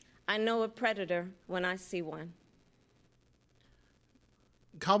 I know a predator when I see one.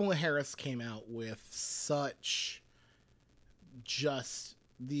 Kamala Harris came out with such just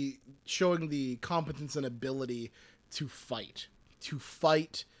showing the competence and ability to fight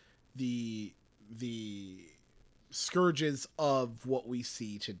the scourges of what we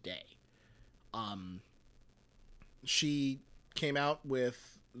see today. She came out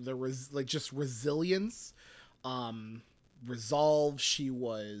with just resilience, resolve.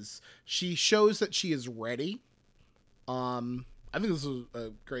 She shows that she is ready. I think this was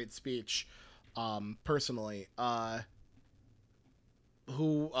a great speech. Personally,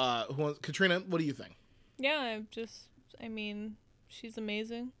 Katrina, what do you think? Yeah, I mean, she's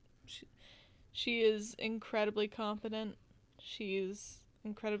amazing. She is incredibly competent. She's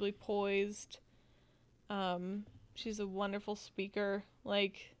incredibly poised. She's a wonderful speaker.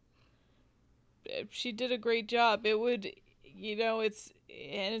 Like, she did a great job. It would,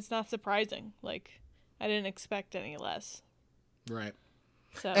 it's not surprising. Like, I didn't expect any less. Right.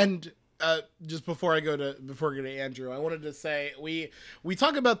 So. And just before I go to Andrew, I wanted to say we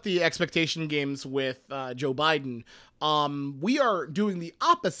talk about the expectation games with Joe Biden. We are doing the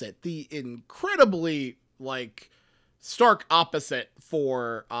opposite, the incredibly stark opposite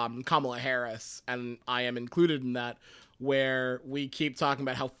for Kamala Harris, and I am included in that, where we keep talking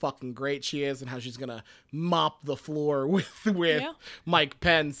about how fucking great she is and how she's gonna mop the floor with Mike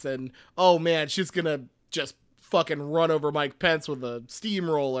Pence, and oh man, she's gonna just fucking run over Mike Pence with a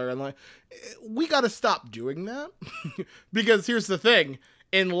steamroller, and we gotta stop doing that. Because here's the thing,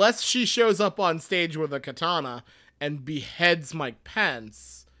 unless she shows up on stage with a katana and beheads Mike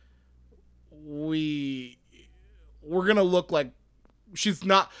Pence, we're gonna look like she's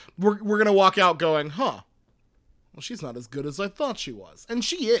not, we're gonna walk out going, well, she's not as good as I thought she was. And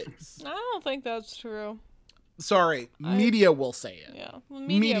she is. I don't think that's true. Sorry, media will say it. Yeah. Well,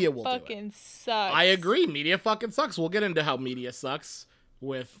 media will fucking do it. Sucks. I agree. Media fucking sucks. We'll get into how media sucks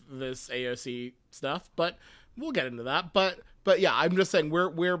with this AOC stuff, but we'll get into that. But yeah, I'm just saying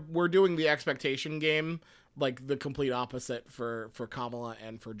we're doing the expectation game, like the complete opposite for Kamala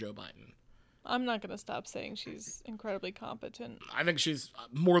and for Joe Biden. I'm not going to stop saying she's incredibly competent. I think she's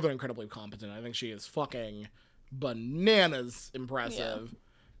more than incredibly competent. I think she is fucking bananas impressive. Yeah.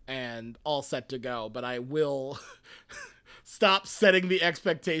 And all set to go, but I will stop setting the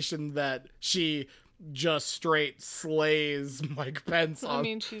expectation that she just straight slays Mike Pence. I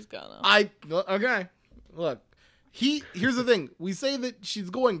mean, she's gonna. Okay. Look, here's the thing. We say that she's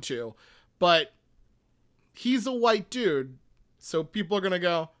going to, but he's a white dude, so people are gonna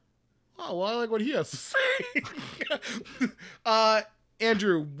go, oh, well, I like what he has to say.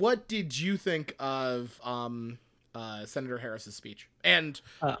 Andrew, what did you think of Senator Harris's speech, and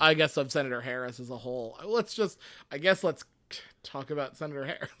I guess of Senator Harris as a whole? Let's talk about Senator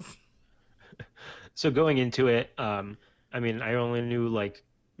Harris. So going into it, I mean, I only knew I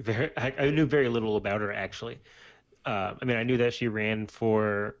knew very little about her, actually. I mean, I knew that she was running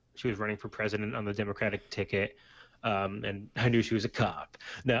for president on the Democratic ticket. And I knew she was a cop.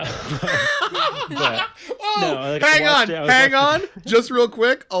 No. Hang on. Just real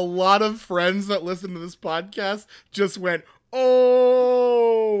quick. A lot of friends that listen to this podcast just went,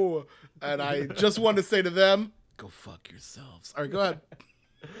 oh, and I just want to say to them, go fuck yourselves. All right, go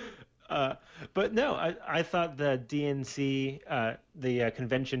ahead. But no, I thought the DNC, the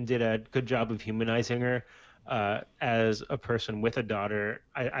convention did a good job of humanizing her. As a person with a daughter,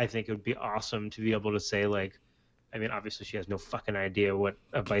 I think it would be awesome to be able to say, I mean, obviously she has no fucking idea what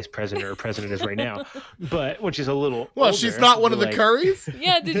a vice president or president is right now, but when she's a little older, she's not one of the Currys?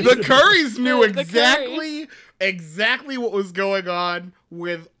 Yeah, did you the Currys knew Currys. exactly what was going on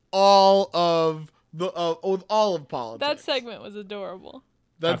with all of politics. That segment was adorable.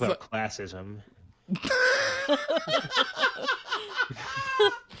 Talk about classism.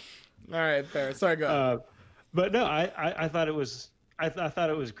 All right, fair. Sorry, go ahead. But no, I thought it was I thought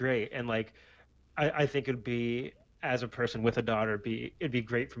it was great, and I think it'd be, as a person with a daughter, it'd be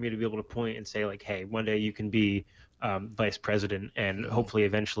great for me to be able to point and say, hey, one day you can be vice president, and hopefully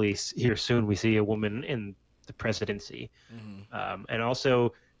eventually here soon we see a woman in the presidency. Mm-hmm. And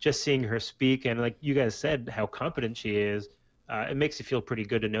also just seeing her speak, and like you guys said, how competent she is, it makes you feel pretty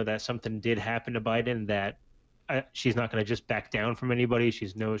good to know that something did happen to Biden, that she's not going to just back down from anybody. She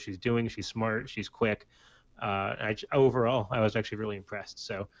knows what she's doing. She's smart. She's quick. Overall, I was actually really impressed.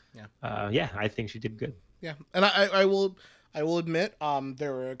 So, I think she did good. Yeah, and I will admit,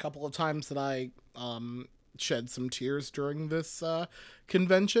 there were a couple of times that I shed some tears during this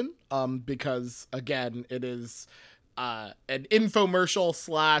convention, because again, it is an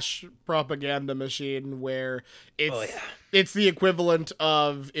infomercial / propaganda machine where it's the equivalent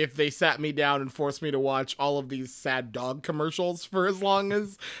of if they sat me down and forced me to watch all of these sad dog commercials for as long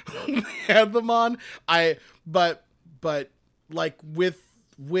as they had them on. But like with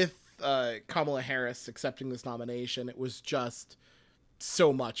with Kamala Harris accepting this nomination, it was just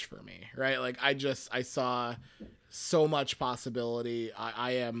so much for me, right? Like I saw so much possibility.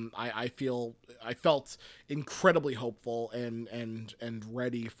 I felt incredibly hopeful and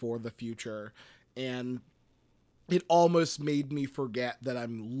ready for the future, and it almost made me forget that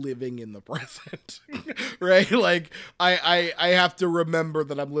I'm living in the present, right? Like I have to remember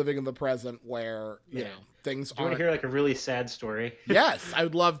that I'm living in the present where, you know, things Do you want to hear like a really sad story? Yes, I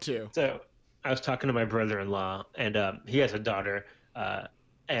would love to. So I was talking to my brother-in-law, and he has a daughter.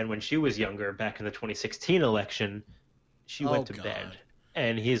 And when she was younger, back in the 2016 election, she went to bed,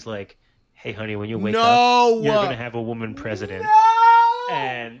 and he's like, "Hey, honey, when you wake up, you're gonna have a woman president."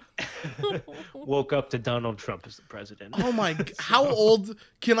 And woke up to Donald Trump as the president. Oh my! How old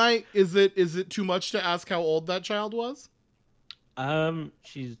can I? Is it too much to ask how old that child was?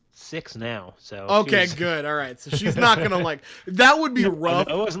 She's 6 now, so okay, good. All right, so she's not gonna like that. Would be rough.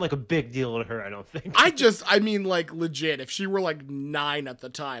 It wasn't like a big deal to her, I don't think. I mean, like legit. If she were like 9 at the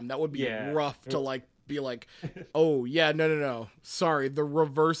time, that would be rough to like be like, oh yeah, no. Sorry, the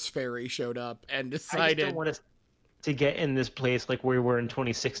reverse fairy showed up and decided. I just don't want us to get in this place like we were in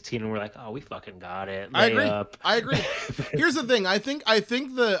 2016, and we're like, oh, we fucking got it. I agree. Here's the thing. I think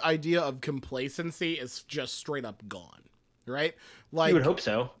the idea of complacency is just straight up gone. Right? Like you would hope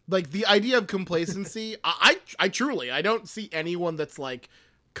so. Like the idea of complacency, I truly I don't see anyone that's like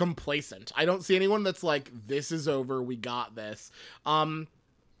complacent. I don't see anyone that's like, this is over, we got this.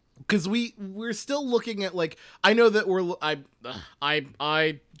 Because we're still looking at like, I know that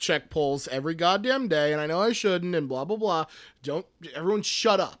I check polls every goddamn day, and I know I shouldn't, and blah blah blah. Don't everyone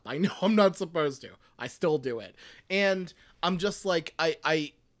shut up. I know I'm not supposed to. I still do it, and I'm just like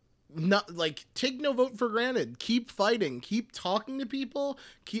I not like take no vote for granted. Keep fighting. Keep talking to people.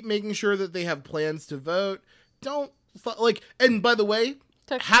 Keep making sure that they have plans to vote. Don't like. And by the way,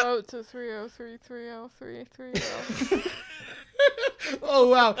 text vote to 303303330. Oh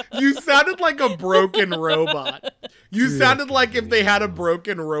wow, you sounded like a broken robot. You sounded like if they had a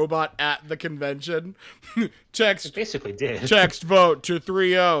broken robot at the convention. It basically did. Text vote to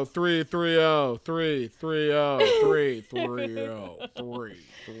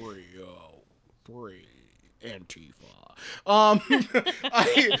 303303303303303 Antifa.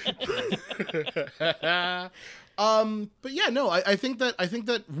 But yeah, no, I think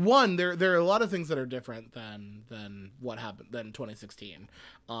that one, there are a lot of things that are different than what happened than 2016.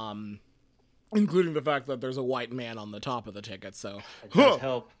 Including the fact that there's a white man on the top of the ticket, so it does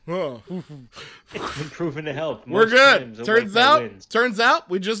help. It's been proven to help. We're good. Turns out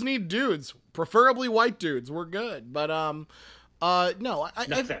we just need dudes, preferably white dudes. We're good. But no,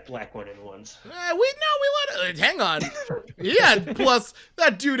 not that black one in once. We let it. Hang on.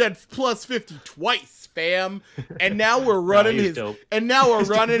 That dude had plus 50 twice, fam. And now we're running his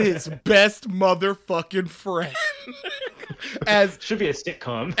best motherfucking friend. Should be a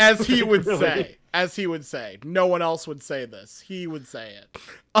sitcom. As he would say. As he would say. No one else would say this. He would say it.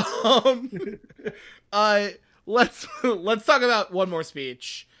 Let's talk about one more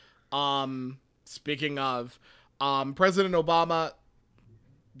speech. Speaking of, President Obama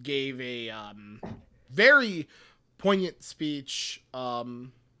gave a very poignant speech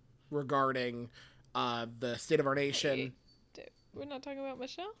regarding the state of our nation. We're not talking about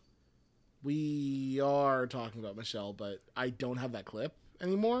Michelle? We are talking about Michelle, but I don't have that clip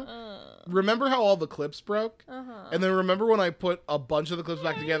anymore. Remember how all the clips broke? Uh-huh. And then remember when I put a bunch of the clips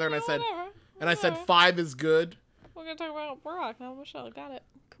back together and I said, I said 5 is good? We're going to talk about Barack, not Michelle. Got it.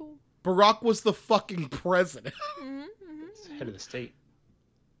 Cool. Barack was the fucking president. Head of the state.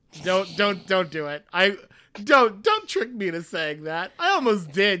 Don't do it. Don't trick me into saying that. I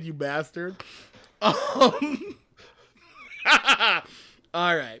almost did, you bastard. All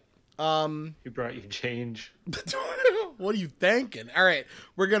right. He brought you change. What are you thinking? All right,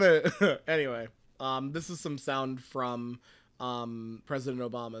 we're gonna anyway. This is some sound from President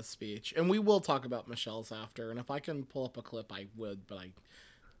Obama's speech, and we will talk about Michelle's after. And if I can pull up a clip, I would, but I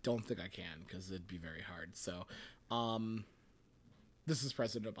don't think I can because it'd be very hard. So, this is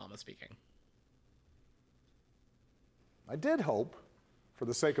President Obama speaking. I did hope, for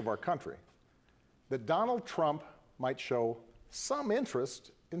the sake of our country, that Donald Trump might show some interest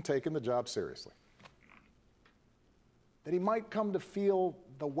in taking the job seriously. That he might come to feel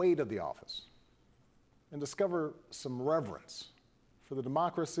the weight of the office and discover some reverence for the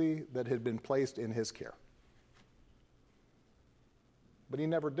democracy that had been placed in his care. But he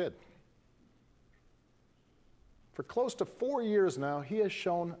never did. For close to 4 years now, he has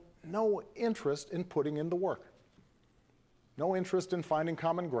shown no interest in putting in the work. No interest in finding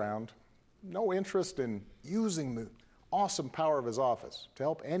common ground. No interest in using the awesome power of his office to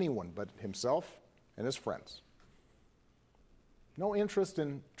help anyone but himself and his friends. No interest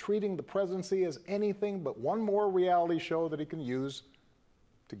in treating the presidency as anything but one more reality show that he can use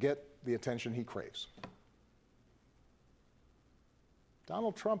to get the attention he craves.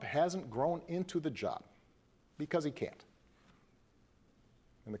 Donald Trump hasn't grown into the job because he can't.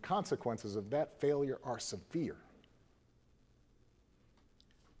 And the consequences of that failure are severe.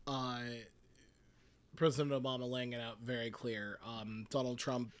 President Obama laying it out very clear. Donald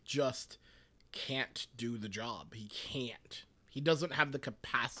Trump just can't do the job. He can't. He doesn't have the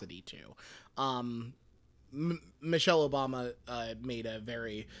capacity to. Michelle Obama made a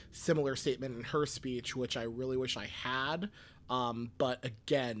very similar statement in her speech, which I really wish I had. But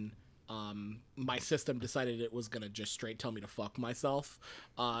again, my system decided it was going to just straight tell me to fuck myself.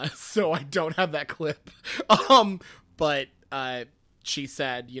 So I don't have that clip. But she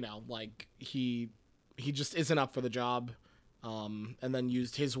said, you know, like, he just isn't up for the job. And then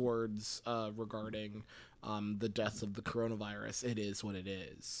used his words regarding the deaths of the coronavirus. It is what it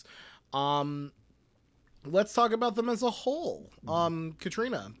is. Let's talk about them as a whole.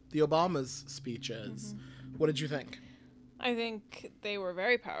 Katrina, the Obama's speeches. What did you think? I think they were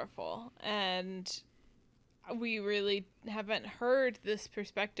very powerful, and we really haven't heard this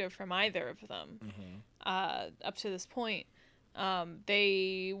perspective from either of them up to this point.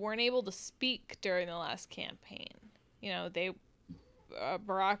 They weren't able to speak during the last campaign. You know,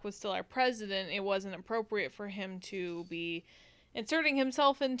 Barack was still our president. It wasn't appropriate for him to be inserting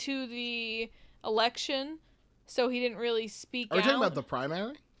himself into the election, so he didn't really speak out. Are you talking about the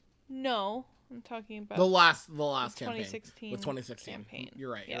primary? No, I'm talking about the last campaign. 2016 with 2016 campaign.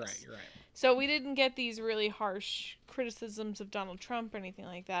 You're right. Yes. You're right. So we didn't get these really harsh criticisms of Donald Trump or anything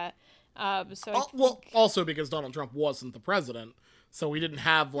like that. Well, also because Donald Trump wasn't the president, so we didn't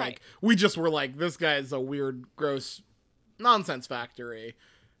have Right. we just were like, this guy is a weird, gross nonsense factory,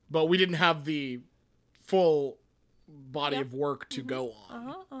 but we didn't have the full body of work to go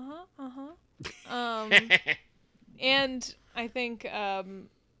on. And I think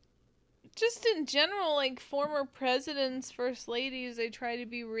just in general, like, former presidents, first ladies, they try to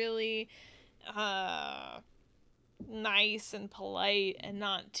be really nice and polite and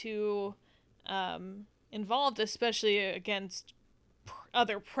not too involved, especially against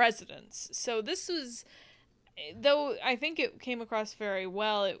other presidents. So this was, though I think it came across very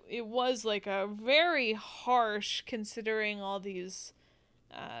well, it was like a very harsh, considering all these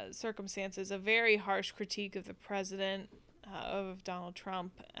circumstances, a very harsh critique of the president, of Donald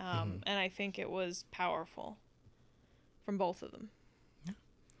Trump, and I think it was powerful from both of them.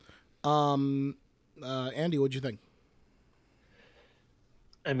 Andy, what'd you think?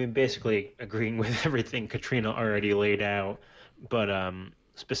 I mean, basically agreeing with everything Katrina already laid out, but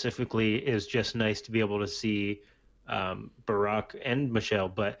specifically, it was just nice to be able to see Barack and Michelle,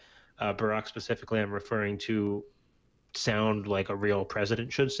 but Barack specifically, I'm referring to, sound like a real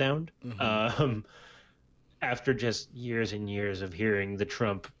president should sound. After just years and years of hearing the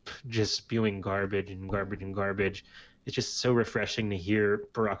Trump just spewing garbage and garbage and garbage, it's just so refreshing to hear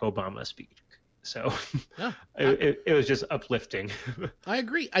Barack Obama speak. So Yeah, it was just uplifting. I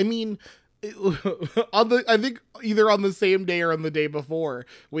agree. I mean, I think either on the same day or on the day before,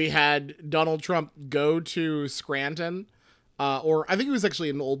 we had Donald Trump go to Scranton, or I think it was actually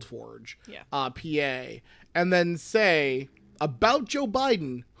in Old Forge, PA, and then say about Joe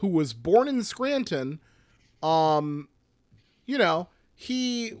Biden, who was born in Scranton, you know,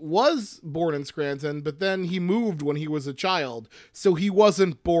 he was born in Scranton, but then he moved when he was a child, so he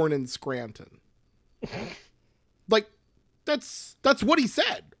wasn't born in Scranton. Like, that's what he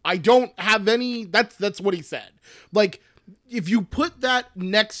said. I don't have any, that's what he said. Like, if you put that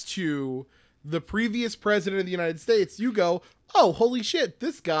next to the previous president of the United States, you go, oh, holy shit,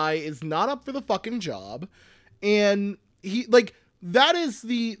 this guy is not up for the fucking job. And he, like, that is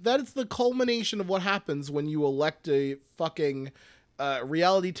the culmination of what happens when you elect a fucking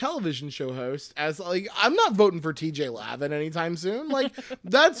reality television show host as, like, I'm not voting for TJ Lavin anytime soon. Like,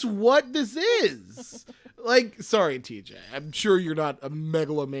 that's what this is. Like, sorry, TJ. I'm sure you're not a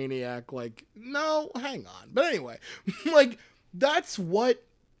megalomaniac. Like, no, hang on. But anyway, like, that's what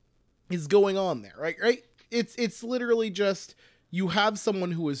is going on there, right? Right? It's literally just, you have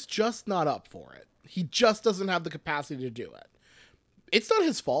someone who is just not up for it. He just doesn't have the capacity to do it. It's not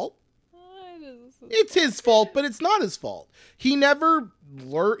his fault. It's his fault, but it's not his fault. He never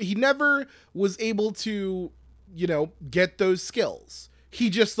was able to, you know, get those skills. He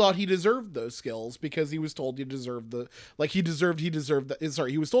just thought he deserved those skills because he was told he deserved he was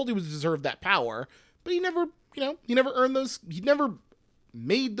told he deserved that power, but he never earned those, he never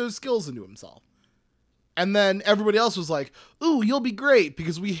made those skills into himself. And then everybody else was like, ooh, you'll be great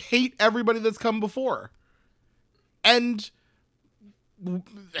because we hate everybody that's come before. And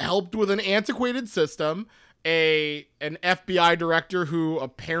helped with an antiquated system, an FBI director who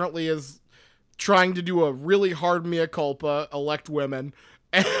apparently is trying to do a really hard mea culpa, elect women,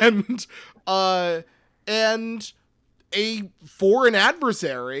 and a foreign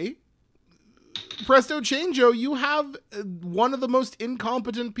adversary. Presto changeo, you have one of the most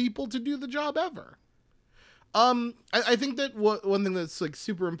incompetent people to do the job ever. I think that one thing that's like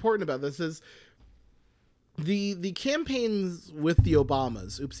super important about this is the campaigns with the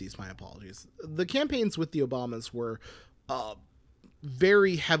Obamas. Oopsies, my apologies. The campaigns with the Obamas were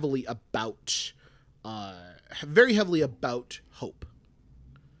very heavily about hope.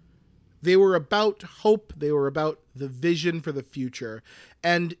 They were about hope. They were about the vision for the future.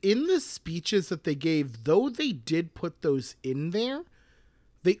 And in the speeches that they gave, though they did put those in there,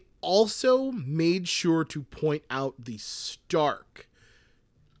 they also made sure to point out the stark,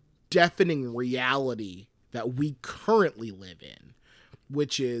 deafening reality that we currently live in,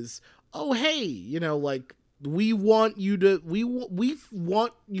 which is, oh, hey, like, we want you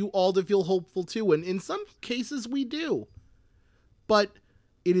all to feel hopeful too. And in some cases we do, but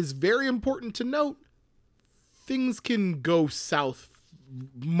it is very important to note things can go south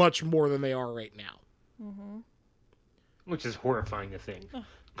much more than they are right now. Mm-hmm. Which is horrifying to think.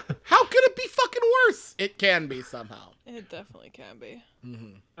 How could it be fucking worse? It can be somehow. It definitely can be.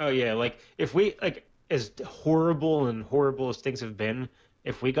 Mm-hmm. Oh yeah, like if we as horrible as things have been,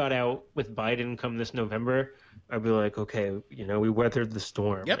 if we got out with Biden come this November, I'd be like, okay, we weathered the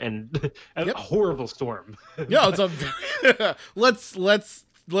storm. Yep. And a horrible storm. Yeah, it's a let's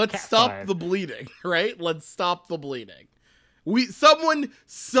Cat stop 5. the bleeding, right? Let's stop the bleeding. Someone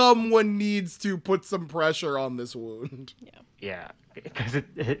needs to put some pressure on this wound. Yeah, because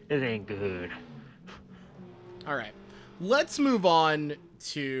it ain't good. All right. Let's move on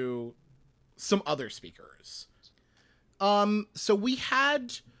to some other speakers. So we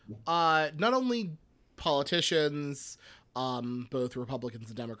had not only politicians, both Republicans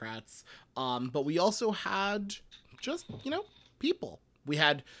and Democrats, but we also had just, people. We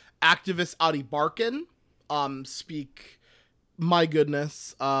had activist Adi Barkan speak. My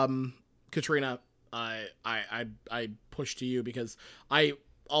goodness, Katrina, I push to you because I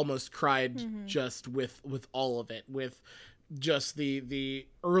almost cried just with all of it, with just the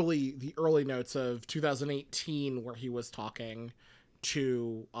early notes of 2018 where he was talking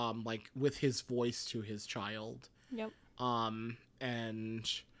to like with his voice to his child. Yep. And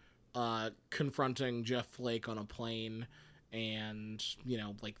confronting Jeff Flake on a plane, and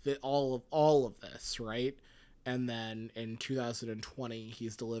like all of this, right? And then in 2020,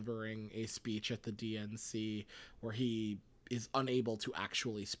 he's delivering a speech at the DNC where he is unable to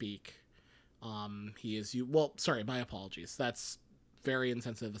actually speak. Sorry, my apologies. That's very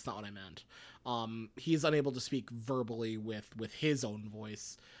insensitive. That's not what I meant. He's unable to speak verbally with his own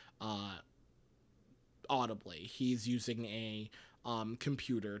voice, audibly. He's using a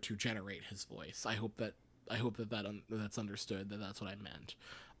computer to generate his voice. I hope that's understood, that that's what I meant.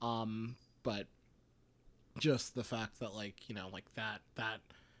 But just the fact that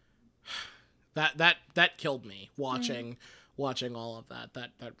that killed me watching all of that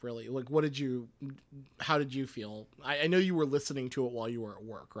really, like, how did you feel? I know you were listening to it while you were at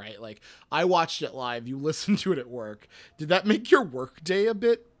work, right? Like, I watched it live, you listened to it at work. Did that make your work day a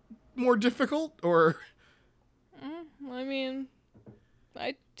bit more difficult, or? I mean,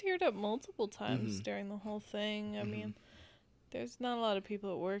 I teared up multiple times during the whole thing. I mean, there's not a lot of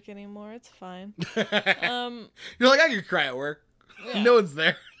people at work anymore. It's fine. You're like, I could cry at work. Yeah. No one's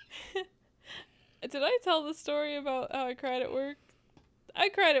there. Did I tell the story about how I cried at work? I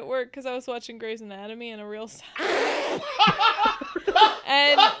cried at work because I was watching Grey's Anatomy and a real sad.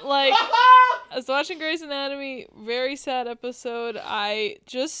 And like, I was watching Grey's Anatomy, very sad episode. I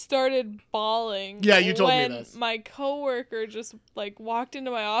just started bawling. Yeah, you told me this. When my coworker just like walked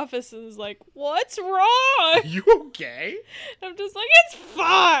into my office and was like, "What's wrong?" You okay? I'm just like, "It's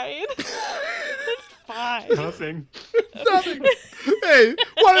fine. It's fine." Nothing. Nothing. Hey,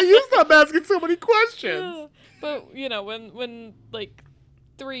 why don't you stop asking so many questions? But when like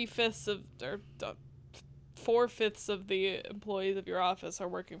 3/5 of or 4/5 of the employees of your office are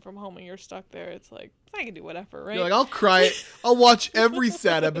working from home and you're stuck there, it's like, I can do whatever, right? You're like, I'll cry. I'll watch every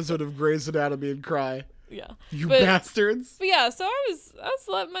sad episode of Grey's Anatomy and cry. Yeah. You bastards. But yeah, so I was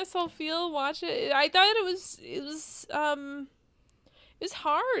letting myself watch it. I thought it was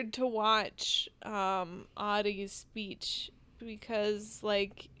hard to watch Adi's speech because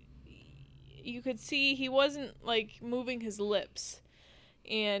like you could see he wasn't like moving his lips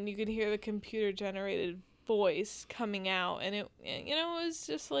and you could hear the computer generated voice coming out, and it was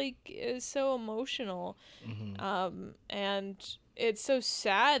just like, it was so emotional. And it's so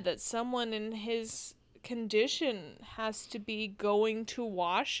sad that someone in his condition has to be going to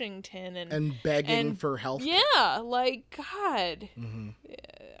Washington and begging for health. Yeah, like, God. And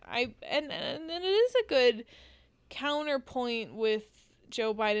it is a good counterpoint with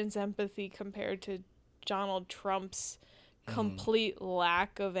Joe Biden's empathy compared to Donald Trump's complete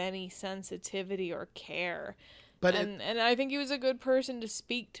lack of any sensitivity or care. But and I think he was a good person to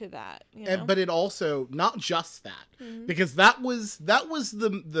speak to that. You know? But it also, not just that, because that was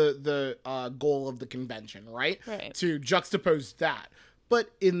the goal of the convention, right? Right. To juxtapose that. But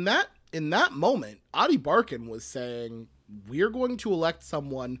in that moment, Adi Barkan was saying, we're going to elect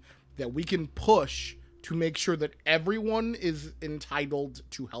someone that we can push to make sure that everyone is entitled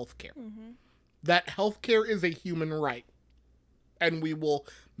to health care. That health care is a human right. And we will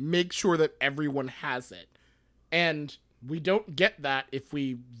make sure that everyone has it. And we don't get that if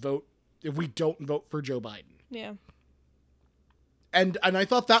we don't vote for Joe Biden. Yeah. And I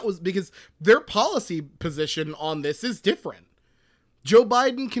thought that was because their policy position on this is different. Joe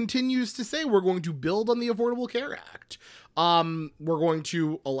Biden continues to say we're going to build on the Affordable Care Act. We're going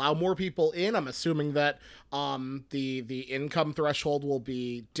to allow more people in. I'm assuming that the income threshold will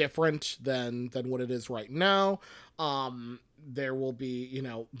be different than what it is right now. There will be,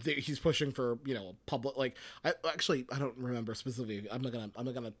 he's pushing for, public, like, I don't remember specifically. I'm not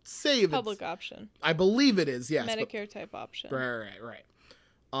gonna say that Public option. I believe it is, yes. Medicare type option. Right.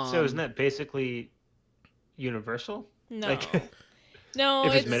 So isn't that basically universal? No. Like, no,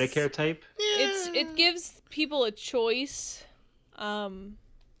 if it's Medicare type? It gives people a choice.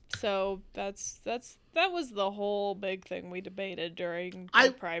 So that was the whole big thing we debated during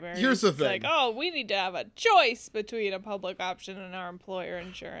the primaries. Here's the It's thing. like, we need to have a choice between a public option and our employer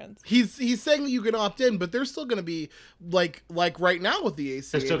insurance. He's saying that you can opt in, but there's still going to be like right now with the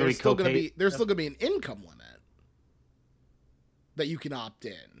ACA, there's still going to be an income limit that you can opt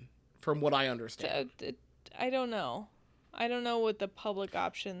in, from what I understand. I don't know. I don't know what the public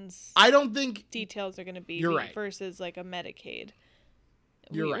options I don't think details are going to be You're right. versus like a Medicaid.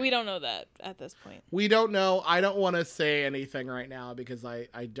 You're right. We don't know that at this point. We don't know. I don't want to say anything right now because I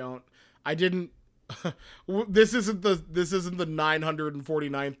didn't this isn't the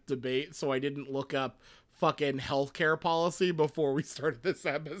 949th debate, so I didn't look up fucking healthcare policy before we started this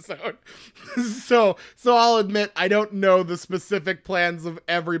episode. so I'll admit I don't know the specific plans of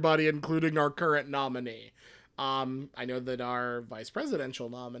everybody, including our current nominee. I know that our vice presidential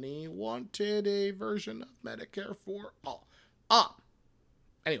nominee wanted a version of Medicare for all.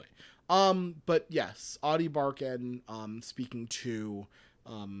 Anyway, but yes, Adi Barkan, speaking to,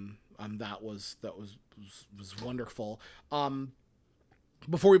 that was wonderful.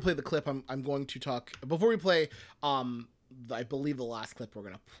 Before we play the clip, I'm going to talk, before we play, I believe the last clip we're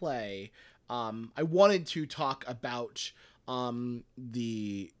going to play, I wanted to talk about,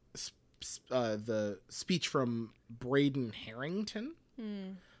 the speech from Braden Harrington.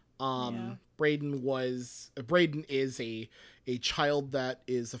 Yeah. Braden is a child that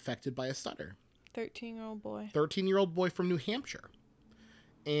is affected by a stutter. 13-year-old boy. 13-year-old boy from New Hampshire.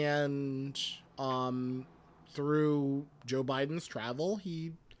 And through Joe Biden's travel,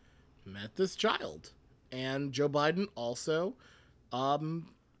 he met this child. And Joe Biden also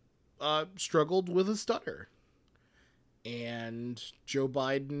struggled with a stutter. And Joe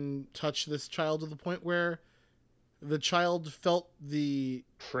Biden touched this child to the point where the child felt the...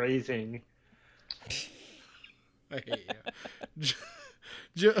 Phrasing. I hate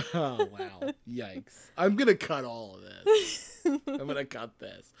you. Oh, wow. Yikes. I'm going to cut all of this. I'm going to cut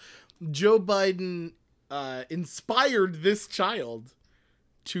this. Joe Biden inspired this child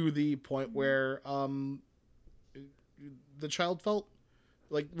to the point where the child felt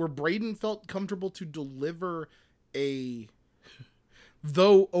like, where Braden felt comfortable to deliver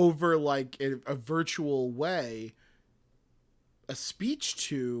though over like a virtual way, a speech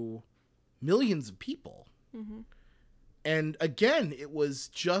to millions of people. And again, it was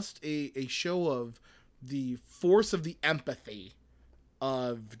just a show of the force of the empathy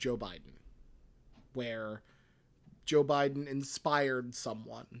of Joe Biden, where Joe Biden inspired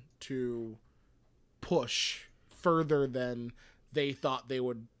someone to push further than they thought they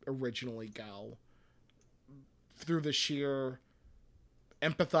would originally go, through the sheer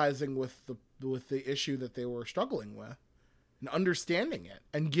empathizing with the issue that they were struggling with and understanding it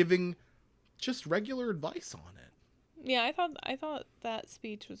and giving just regular advice on it. Yeah, I thought that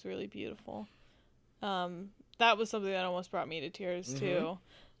speech was really beautiful. That was something that almost brought me to tears too.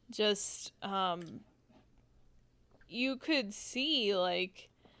 Just you could see, like,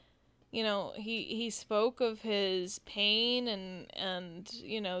 you know, he spoke of his pain and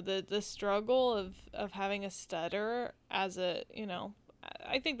you know, the struggle of having a stutter as a, you know,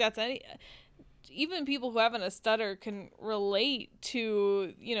 I think that's even people who haven't a stutter can relate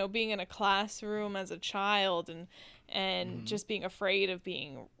to, you know, being in a classroom as a child and just being afraid of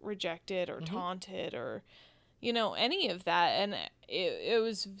being rejected or taunted or, you know, any of that. And it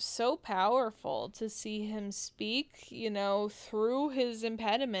was so powerful to see him speak, you know, through his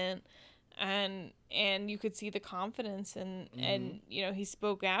impediment, and you could see the confidence and you know, he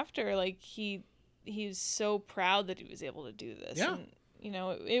spoke after, like, he's so proud that he was able to do this. Yeah. And, you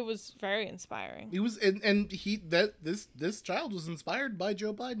know, it was very inspiring. He was, and this child was inspired by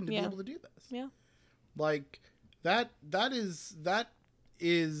Joe Biden to be able to do this. Yeah. Like, that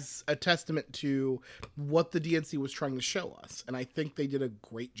is a testament to what the DNC was trying to show us, and I think they did a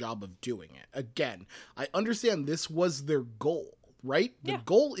great job of doing it. Again, I understand this was their goal, right? The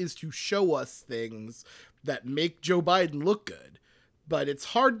goal is to show us things that make Joe Biden look good, but it's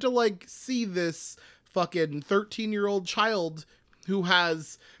hard to, like, see this fucking 13-year-old child who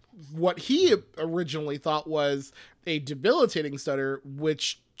has what he originally thought was a debilitating stutter,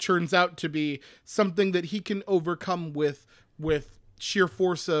 which turns out to be something that he can overcome with sheer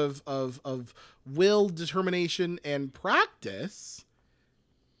force of will, determination, and practice,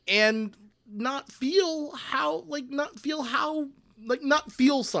 and not feel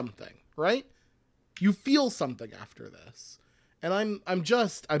something, right? You feel something after this. And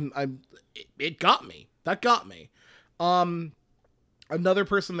it got me. That got me. Another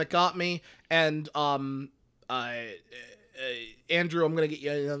person that got me, and Andrew, I'm gonna get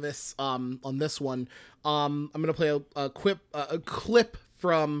you on this one. I'm gonna play a clip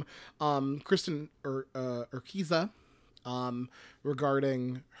from Kristen Urquiza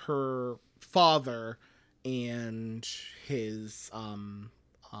regarding her father and his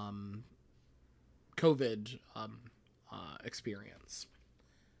COVID experience.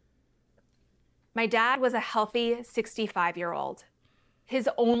 My dad was a healthy 65-year-old. His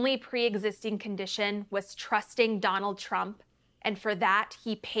only pre-existing condition was trusting Donald Trump, and for that,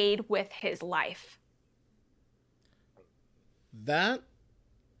 he paid with his life. That,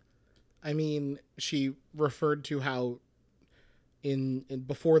 I mean, she referred to how in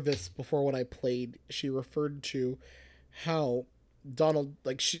before what I played, she referred to how Donald,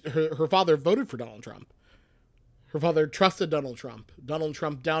 like, her father voted for Donald Trump. Her father trusted Donald Trump. Donald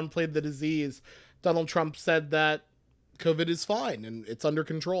Trump downplayed the disease. Donald Trump said that COVID is fine and it's under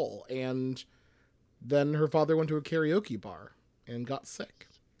control. And then her father went to a karaoke bar and got sick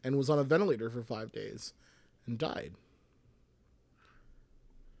and was on a ventilator for 5 days and died.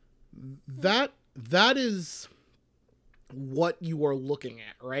 That is what you are looking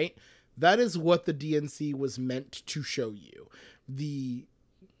at, right? That is what the DNC was meant to show you. The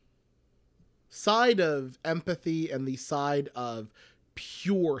side of empathy and the side of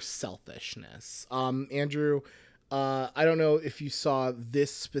pure selfishness. Andrew, I don't know if you saw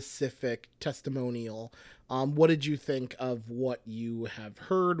this specific testimonial. What did you think of what you have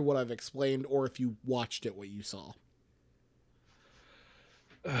heard, what I've explained, or if you watched it, what you saw?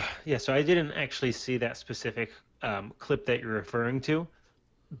 Yeah, so I didn't actually see that specific clip that you're referring to,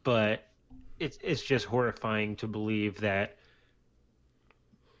 but it's just horrifying to believe that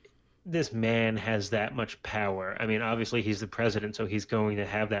this man has that much power. I mean, obviously he's the president, so he's going to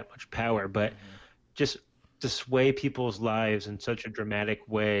have that much power, but just to sway people's lives in such a dramatic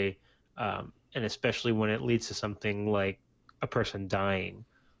way, and especially when it leads to something like a person dying,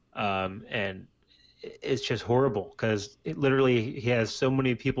 and it's just horrible because it literally, he has so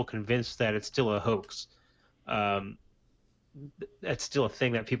many people convinced that it's still a hoax. That's still a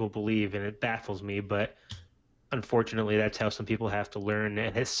thing that people believe, and it baffles me, but unfortunately that's how some people have to learn,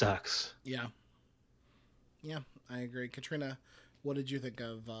 and it sucks. Yeah, I agree. Katrina, what did you think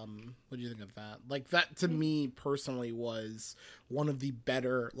of that? Like, that to me personally was one of the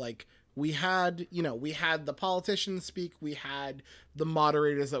better, like, we had the politicians speak, we had the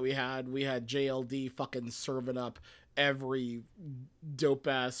moderators that we had JLD fucking serving up every dope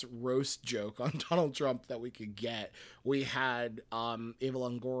ass roast joke on Donald Trump that we could get. We had Eva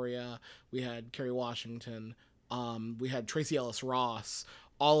Longoria, we had Kerry Washington, we had Tracy Ellis Ross.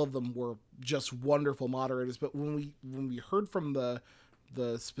 All of them were just wonderful moderators. But when we heard from the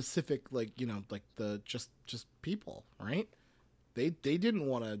specific, like, you know, like the just people, right? They didn't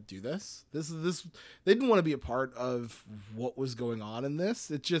want to do this. They didn't want to be a part of what was going on in this.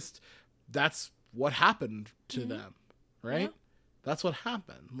 It just, that's what happened to them, right? Yeah. That's what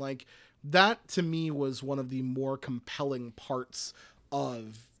happened. Like, that to me was one of the more compelling parts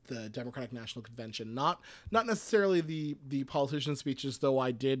of the Democratic National Convention. Not necessarily the politician speeches, though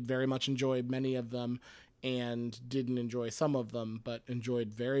I did very much enjoy many of them and didn't enjoy some of them, but enjoyed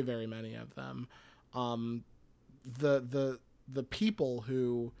very, very many of them. The people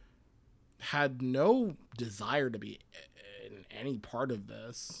who had no desire to be in any part of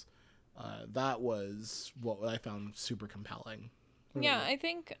this, that was what I found super compelling. Yeah, I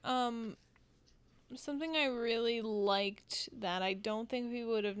think something I really liked that I don't think we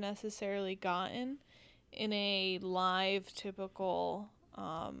would have necessarily gotten in a live typical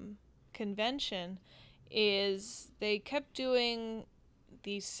convention is they kept doing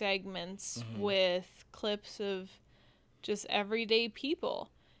these segments with clips of just everyday people.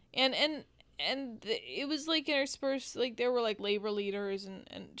 And it was like interspersed, like there were like labor leaders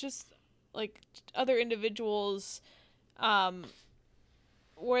and just like other individuals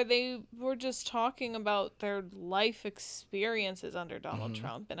where they were just talking about their life experiences under Donald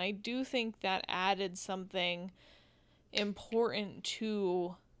Trump. And I do think that added something important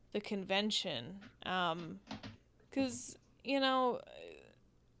to the convention. Because, you know,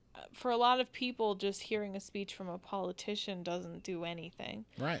 for a lot of people, just hearing a speech from a politician doesn't do anything.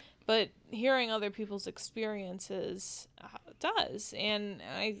 Right. But hearing other people's experiences does. And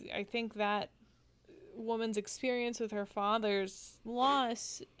I think that woman's experience with her father's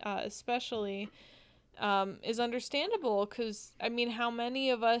loss, especially, is understandable. Because, I mean, how many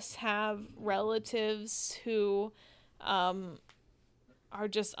of us have relatives who are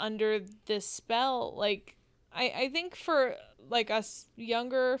just under this spell? Like, I think for, like, us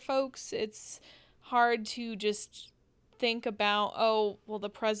younger folks, it's hard to just think about, oh, well, the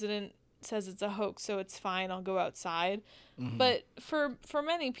president says it's a hoax, so it's fine, I'll go outside. But for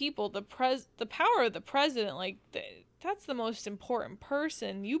many people, the power of the president, like, that's the most important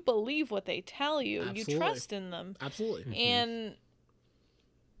person. You believe what they tell you. Absolutely. You trust in them. Absolutely. And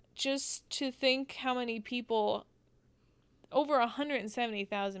just to think how many people, over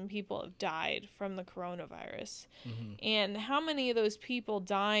 170,000 people have died from the coronavirus. And how many of those people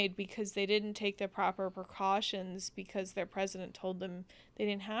died because they didn't take the proper precautions because their president told them they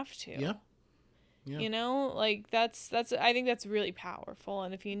didn't have to. Yeah. Yeah. You know, like that's I think that's really powerful.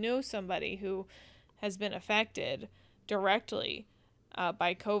 And if you know somebody who has been affected directly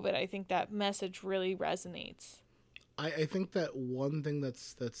by COVID, I think that message really resonates. I think that one thing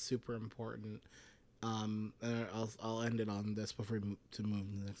that's super important, and I'll end it on this before we move to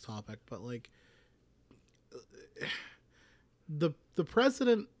the next topic, but like the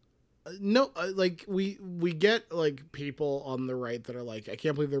president, like we get like people on the right that are like, I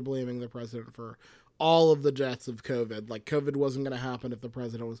can't believe they're blaming the president for all of the deaths of COVID. Like COVID wasn't going to happen if the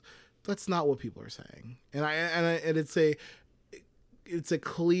president was. That's not what people are saying, and it's a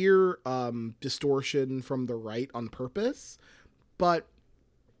clear distortion from the right on purpose. But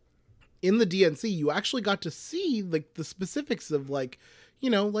in the DNC, you actually got to see like the specifics of like,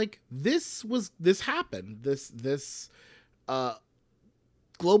 you know, like this happened. This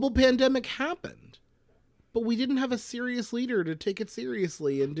global pandemic happened, but we didn't have a serious leader to take it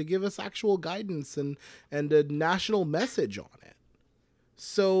seriously and to give us actual guidance and a national message on it.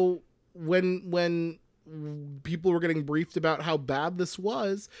 So when people were getting briefed about how bad this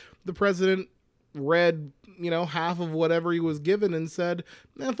was, the president read, you know, half of whatever he was given and said,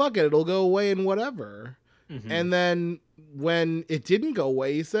 fuck it, it'll go away and whatever. And then when it didn't go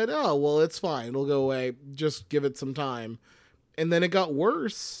away, he said, oh, well, it's fine, it'll go away, just give it some time. And then it got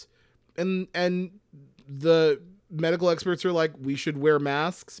worse, and the medical experts are like, we should wear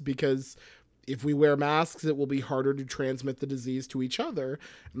masks because if we wear masks, it will be harder to transmit the disease to each other.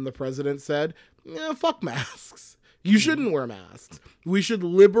 And the president said, fuck masks. You shouldn't wear masks. We should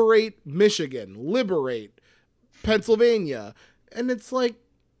liberate Michigan, liberate Pennsylvania. And it's like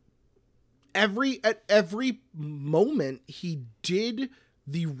at every moment he did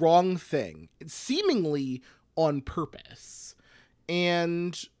the wrong thing, seemingly on purpose.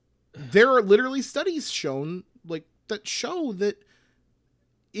 And there are literally studies shown that show that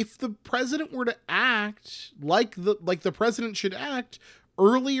if the president were to act like the president should act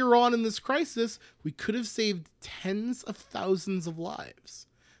earlier on in this crisis, we could have saved tens of thousands of lives.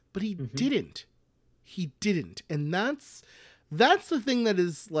 But he didn't. He didn't. And that's the thing that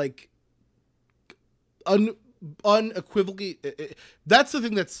is like unequivocally, that's the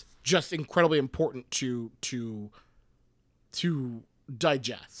thing that's just incredibly important to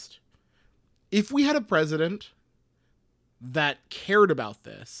digest. If we had a president that cared about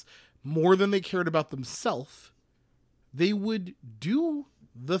this more than they cared about themselves, they would do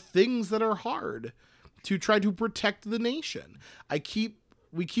the things that are hard to try to protect the nation.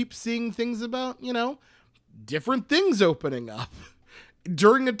 We keep seeing things about, you know, different things opening up.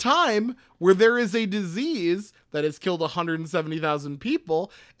 during a time where there is a disease that has killed 170,000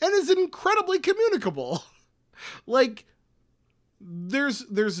 people and is incredibly communicable. Like,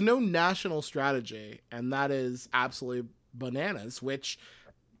 there's no national strategy, and that is absolutely bananas, which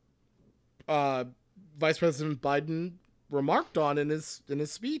Vice President Biden remarked on in his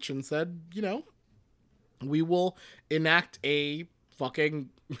speech and said, you know, we will enact a fucking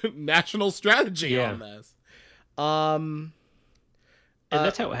national strategy on this. And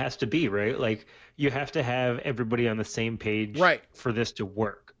that's how it has to be, right? Like, you have to have everybody on the same page for this to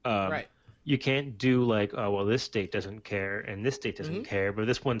work. You can't do like, oh, well, this state doesn't care and this state doesn't care, but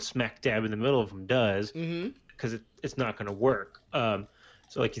this one smack dab in the middle of them does, because it's not going to work.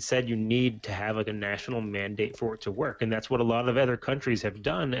 So like you said, you need to have like a national mandate for it to work. And that's what a lot of other countries have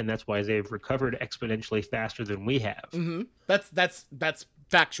done. And that's why they've recovered exponentially faster than we have. That's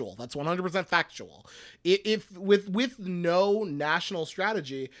factual. That's 100% factual. If with no national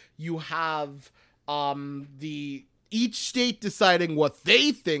strategy, you have each state deciding what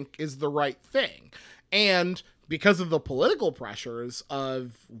they think is the right thing. And because of the political pressures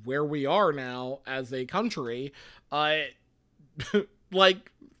of where we are now as a country,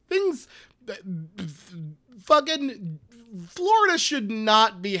 like, things, fucking Florida should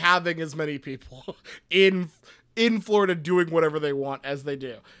not be having as many people in Florida doing whatever they want as they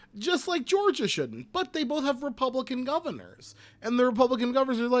do. Just like Georgia shouldn't. But they both have Republican governors. And the Republican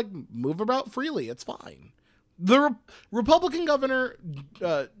governors are like, move about freely. It's fine. The Republican governor,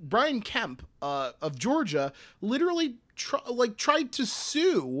 Brian Kemp, of Georgia, literally tried to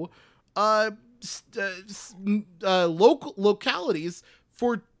sue localities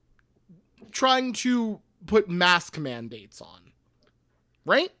for trying to put mask mandates on.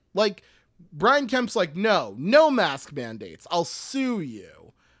 Right? Like, Brian Kemp's like, no mask mandates. I'll sue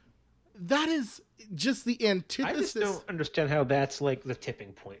you. That is just the antithesis. I just don't understand how that's like the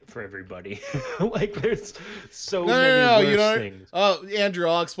tipping point for everybody. Like, there's so many worse things. Oh, Andrew,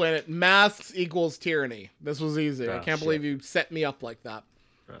 I'll explain it. Masks equals tyranny. This was easy. I can't believe you set me up like that.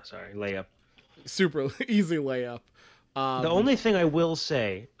 Oh, sorry. Layup. Super easy layup. The only thing I will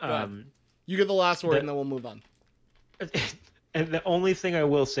say... you get the last word and then we'll move on. And the only thing I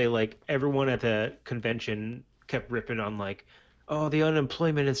will say, like, everyone at the convention kept ripping on, like, oh, the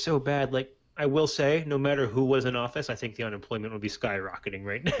unemployment is so bad. Like, I will say, no matter who was in office, I think the unemployment would be skyrocketing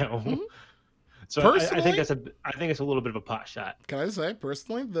right now. So I think it's a little bit of a pot shot. Can I say,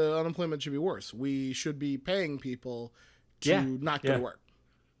 personally, the unemployment should be worse. We should be paying people to not go to work.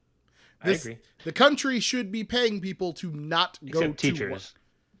 I agree. The country should be paying people to not go to teachers. work.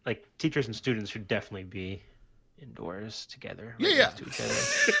 Like, teachers and students should definitely be indoors together. Yeah. To each other.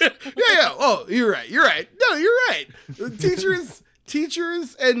 Yeah. Oh, you're right. No, you're right.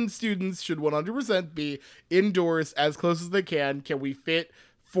 Teachers and students should 100% be indoors as close as they can. Can we fit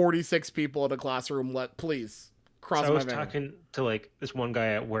 46 people in a classroom? Please cross my I was finger. talking to like this one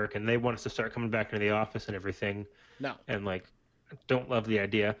guy at work, and they want us to start coming back into the office and everything. No. And like, don't love the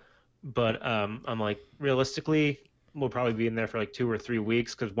idea, but I'm like, realistically, we'll probably be in there for like 2 or 3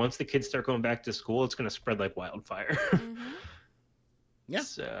 weeks, because once the kids start going back to school, it's going to spread like wildfire. Yeah.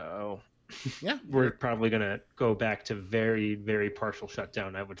 So yeah, we're probably going to go back to very, very partial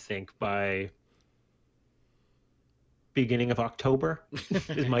shutdown, I would think, by beginning of October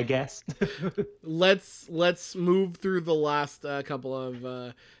is my guess. Let's move through the last couple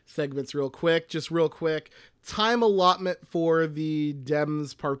of segments real quick. Just real quick. Time allotment for the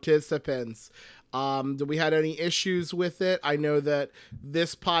Dems participants. Did we had any issues with it? I know that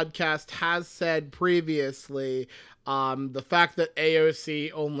this podcast has said previously the fact that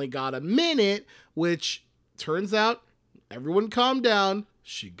AOC only got a minute, which turns out, everyone calm down,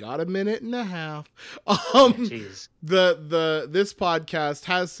 she got a minute and a half. Jeez. This podcast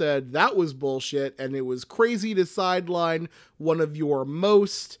has said that was bullshit, and it was crazy to sideline one of your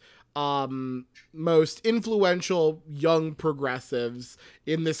most influential young progressives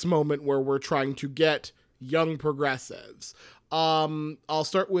in this moment where we're trying to get young progressives. I'll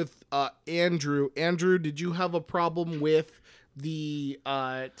start with Andrew. Andrew, did you have a problem with the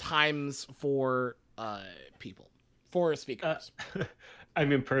times for speakers? I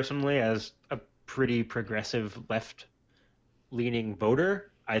mean, personally, as a pretty progressive left-leaning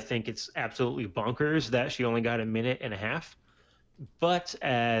voter, I think it's absolutely bonkers that she only got a minute and a half. But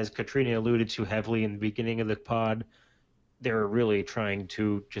as Katrina alluded to heavily in the beginning of the pod, they're really trying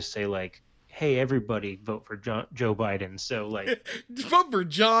to just say, like, hey, everybody, vote for Joe Biden. So, like... vote for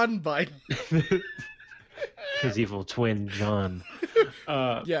John Biden. His evil twin, John.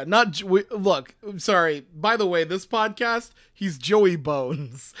 Yeah, look, sorry. By the way, this podcast, he's Joey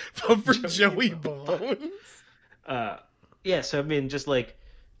Bones. Vote for Joey Bones. Yeah, so I mean, just like,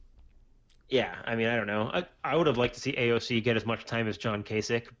 yeah, I mean, I don't know. I would have liked to see AOC get as much time as John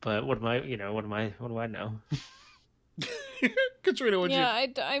Kasich, but what do I know? Katrina, would Yeah,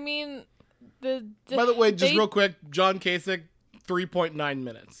 you? I mean, By the way, just they- real quick, John Kasich, 3.9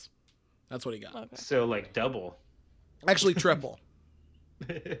 minutes. That's what he got. Okay. So like double. Actually, triple.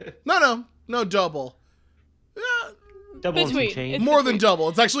 No, double. Double and some Between. change. It's More than between. double.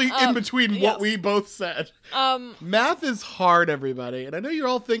 It's actually in between what yes. we both said. Um, Math is hard, everybody. And I know you're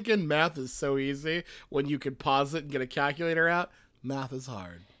all thinking math is so easy when you can pause it and get a calculator out. Math is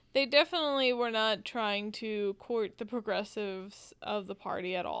hard. they definitely were not trying to court the progressives of the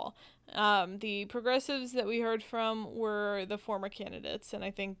party at all. The progressives that we heard from were the former candidates, and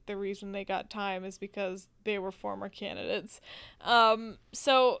I think the reason they got time is because they were former candidates.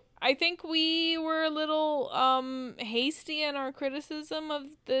 So I think we were a little hasty in our criticism of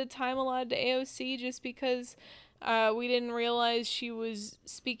the time allotted to AOC just because we didn't realize she was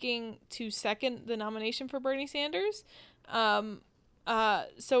speaking to second the nomination for Bernie Sanders.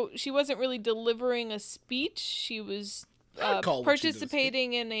 So she wasn't really delivering a speech. She was I'd call what she did a speech.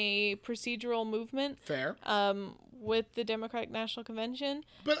 participating in a procedural movement Fair. with the Democratic National Convention.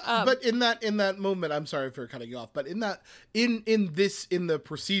 But in that moment, I'm sorry for cutting you off, but in the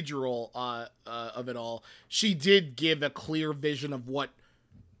procedural of it all, she did give a clear vision of what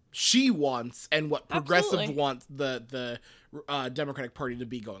she wants and what progressive Absolutely. wants the Democratic Party to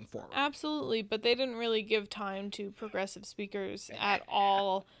be going forward. Absolutely, but they didn't really give time to progressive speakers at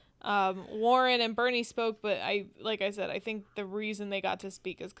all. Warren and Bernie spoke, but like I said, I think the reason they got to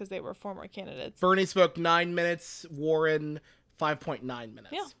speak is because they were former candidates. Bernie spoke 9 minutes. Warren 5.9 minutes.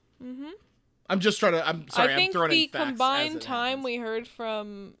 Yeah. Mm-hmm. I'm just trying to. I'm sorry. I think I'm throwing the in facts as combined it time happens. we heard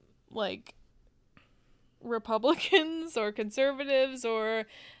from like Republicans or conservatives or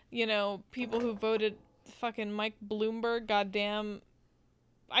people who voted fucking Mike Bloomberg, goddamn.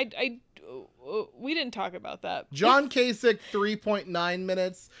 We didn't talk about that. John Kasich 3.9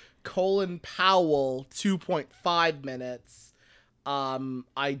 minutes. Colin Powell 2.5 minutes.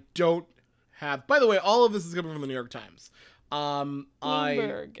 I don't have. By the way, all of this is coming from the New York Times.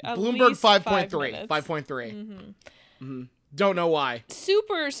 Bloomberg, at Bloomberg least 5.3. 5 5.3. Mm-hmm. Don't know why.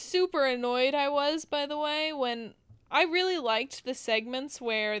 Super annoyed I was, by the way, when I really liked the segments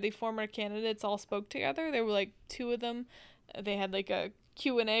where the former candidates all spoke together. There were like two of them. They had like a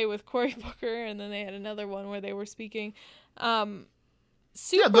Q&A with Cory Booker, and then they had another one where they were speaking.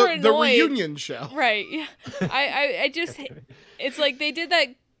 Super annoyed. The reunion show. Right. Yeah. I just it's like they did that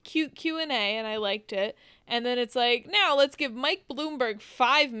Q&A and I liked it. And then it's like, now let's give Mike Bloomberg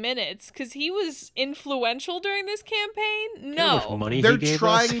 5 minutes because he was influential during this campaign. How much No. money They're he gave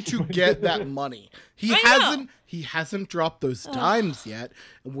trying us? to get that money. He hasn't dropped those dimes yet.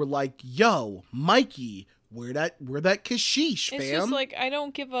 And we're like, yo, Mikey, where that kashish, It's fam? just like, I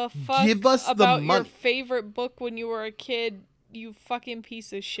don't give a fuck Give us the about your money. favorite book when you were a kid, you fucking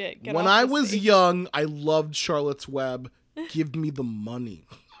piece of shit. Get when off I the was stage. young, I loved Charlotte's Web. Give me the money.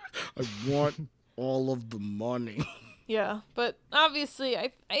 I want all of the money. Yeah, but obviously,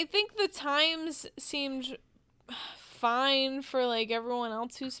 I think the times seemed fine for like everyone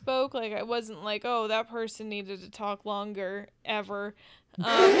else who spoke. Like I wasn't like, oh, that person needed to talk longer ever.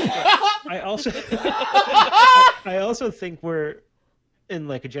 I also think we're in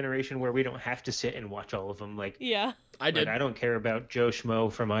like a generation where we don't have to sit and watch all of them. Like Yeah. I did. I don't care about Joe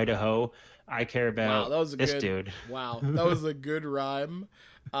Schmo from Idaho. I care about Wow, that was a this good dude. Wow, that was a good rhyme.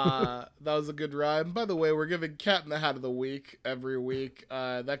 That was a good rhyme. By the way, we're giving Cat in the Hat of the Week every week.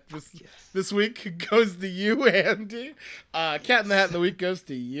 This week goes to you, Andy. Cat in the Hat of the Week goes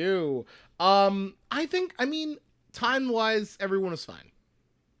to you. I mean, time-wise, everyone was fine.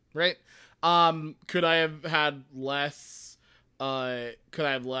 Right? Could I have had less? Could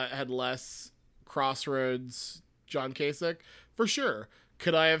I have had less Crossroads John Kasich? For sure.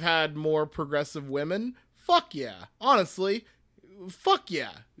 Could I have had more progressive women? Fuck yeah. Honestly, fuck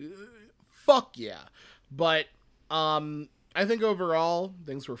yeah. Fuck yeah. But I think overall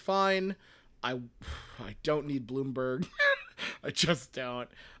things were fine. I don't need Bloomberg. I just don't.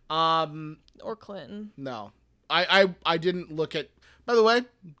 Or Clinton. No. I didn't look at. By the way,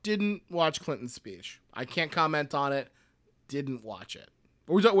 didn't watch Clinton's speech. I can't comment on it. Didn't watch it.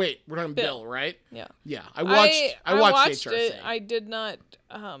 We're talking Bill, right? Yeah. Yeah, I watched HRC. it. I did not.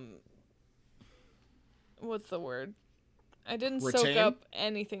 What's the word? I didn't soak Retain? up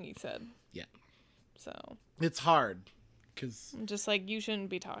anything he said. Yeah. So It's hard because I'm just like, you shouldn't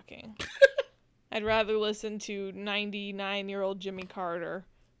be talking. I'd rather listen to 99-year-old Jimmy Carter,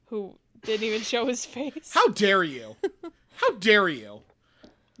 who didn't even show his face. how dare you? How dare you?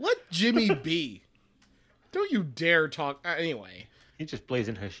 Let Jimmy be. Don't you dare talk. Anyway. He's just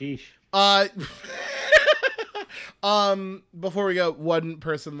blazing hashish. Before we go, one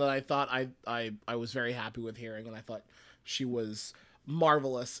person that I thought I was very happy with hearing, and I thought she was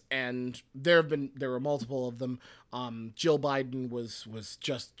marvelous, and there were multiple of them. Jill Biden was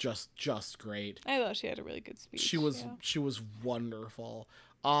just great. I thought she had a really good speech. She was wonderful.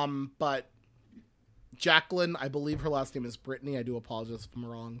 But Jacqueline, I believe her last name is Brittany. I do apologize if I'm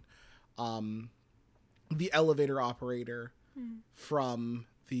wrong. The elevator operator from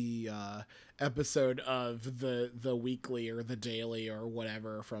the episode of the weekly or the daily or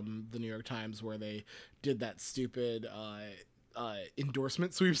whatever from the New York Times where they did that stupid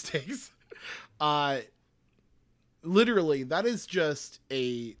endorsement sweepstakes. Literally, that is just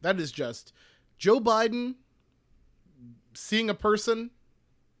Joe Biden seeing a person,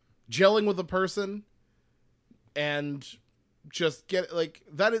 gelling with a person, and just get like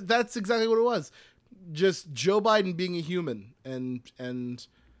that. That's exactly what it was. Just Joe Biden being a human, and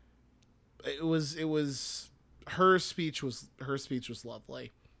it was her speech was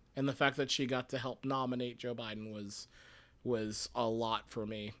lovely, and the fact that she got to help nominate Joe Biden was a lot for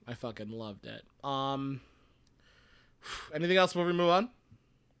me. I fucking loved it. Anything else before we move on?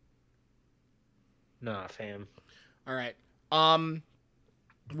 Nah, fam. All right. We're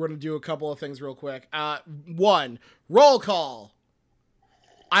gonna do a couple of things real quick. One, roll call.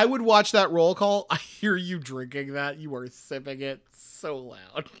 I would watch that roll call. I hear you drinking that. You are sipping it so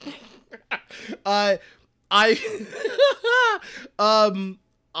loud. I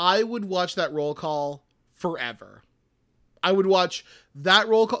would watch that roll call forever. I would watch that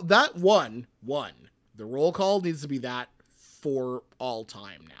roll call. That one. The roll call needs to be that for all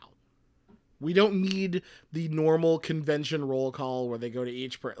time now. We don't need the normal convention roll call where they go to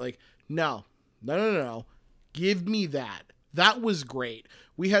each no. Give me that. That was great.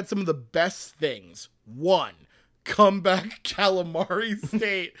 We had some of the best things. One, Comeback Calamari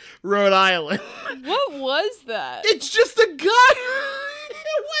State, Rhode Island. What was that? It's just a guy.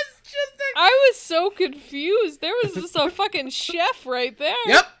 It was just a I was so confused. There was just a fucking chef right there.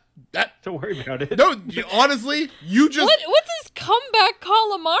 Yep. Don't worry about it. No, honestly, you just... What's this Comeback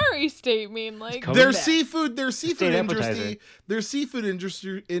Calamari State mean? Like Their seafood State industry... Their seafood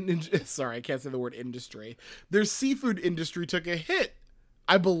industry... sorry, I can't say the word industry. Their seafood industry took a hit,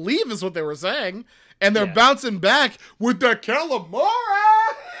 I believe is what they were saying. And they're bouncing back with the calamari!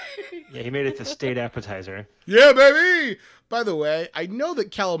 Yeah, he made it to state appetizer. Yeah, baby! By the way, I know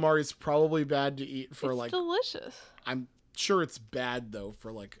that calamari is probably bad to eat for it's delicious. I'm sure it's bad though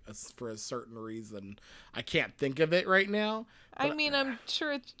for for a certain reason. I can't think of it right now. I mean, I'm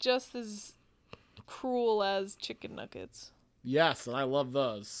sure it's just as cruel as chicken nuggets. Yes, and I love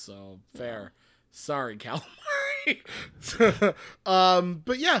those. So fair. Sorry, calamari.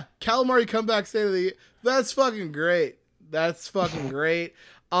 But yeah, calamari comeback state of the. That's fucking great. That's fucking great.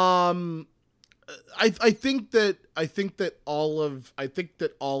 I think that all of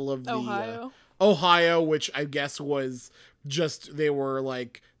the Ohio, which I guess was just they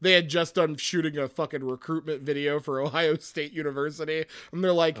had just done shooting a fucking recruitment video for Ohio State University, and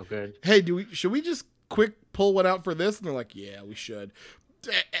they're like, "Hey, should we just quick pull one out for this?" And they're like, "Yeah, we should."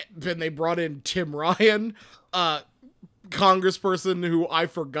 Then they brought in Tim Ryan, congressperson who I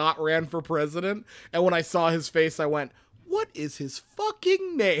forgot ran for president, and when I saw his face, I went, what is his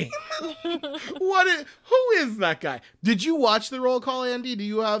fucking name? Who is that guy? Did you watch the roll call, Andy? Do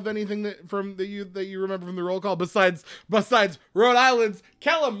you have anything that you remember from the roll call besides Rhode Island's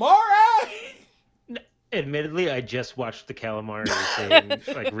calamari? Admittedly, I just watched the calamari thing,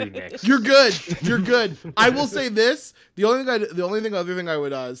 remix. You're good. I will say this: the only other thing I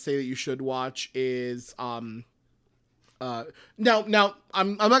would say that you should watch is now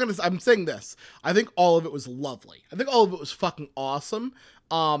I'm saying this. I think all of it was lovely. I think all of it was fucking awesome.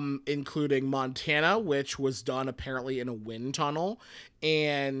 Including Montana, which was done apparently in a wind tunnel,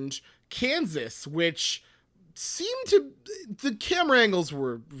 and Kansas, which seemed to, the camera angles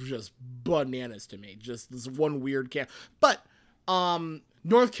were just bananas to me. Just this one weird but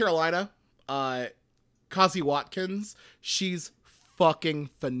North Carolina, Kazi Watkins, she's fucking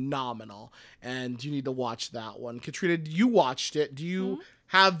phenomenal, and you need to watch that one. Katrina, you watched it. Do you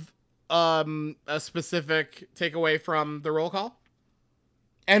have a specific takeaway from the roll call?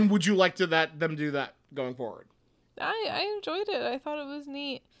 And would you like to them do that going forward? I enjoyed it. I thought it was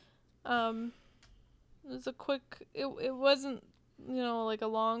neat. It was a quick. It wasn't like a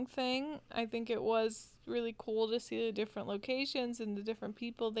long thing. I think it was really cool to see the different locations and the different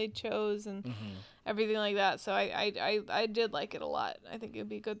people they chose and everything like that. So I did like it a lot. I think it'd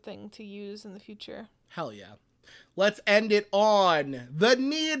be a good thing to use in the future. Hell yeah. let's end it on the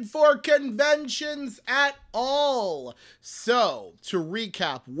need for conventions at all. So, to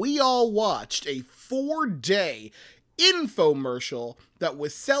recap, we all watched a 4-day infomercial that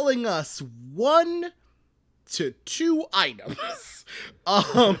was selling us 1 to 2 items.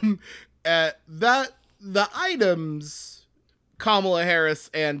 The items, Kamala Harris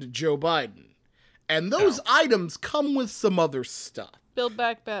and Joe Biden. And those items come with some other stuff. Build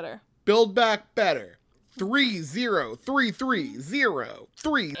Back Better. Build Back Better.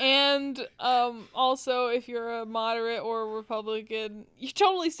 30330. And also, if you're a moderate or a Republican, you're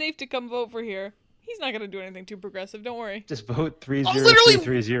totally safe to come vote for here. He's not going to do anything too progressive, don't worry. Just vote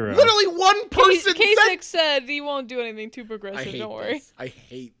 30330. Literally one person Kasich said he won't do anything too progressive, don't worry. This. I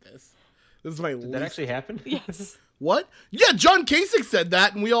hate this. This is my Did that actually happen? Yes. What? Yeah, John Kasich said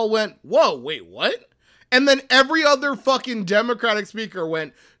that, and we all went, whoa, wait, what? And then every other fucking Democratic speaker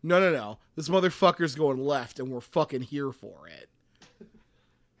went, no, this motherfucker's going left, and we're fucking here for it.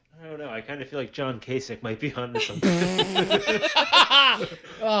 I don't know. I kind of feel like John Kasich might be onto something.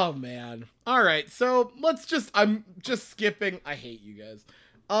 Oh, man. All right, so I'm just skipping. I hate you guys.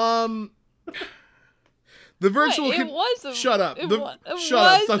 The virtual... Shut up. Shut up.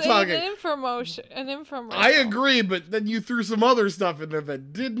 Stop talking. An infomercial. I agree, but then you threw some other stuff in there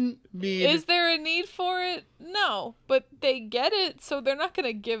that didn't need... Is there a need for it? No, but they get it, so they're not going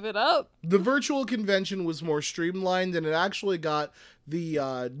to give it up. The virtual convention was more streamlined, and it actually got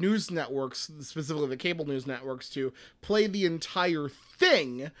the news networks, specifically the cable news networks, to play the entire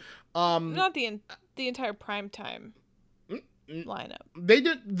thing. Not the entire primetime lineup. They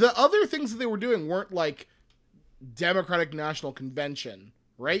did... The other things that they were doing weren't like Democratic National Convention,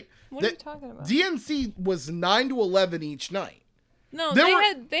 right? What are you talking about? DNC was 9 to 11 each night. No,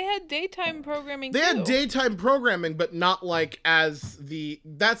 they had daytime programming. They had daytime programming, but not like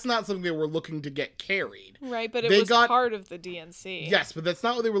that's not something they were looking to get carried. Right, but it was part of the DNC. Yes, but that's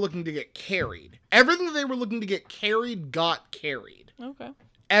not what they were looking to get carried. Everything that they were looking to get carried got carried. Okay.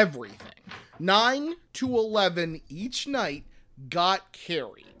 Everything. 9 to 11 each night got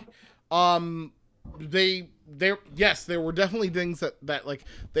carried. There were definitely things that like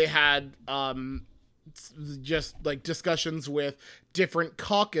they had just like discussions with different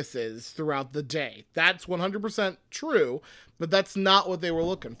caucuses throughout the day. That's 100% true, but that's not what they were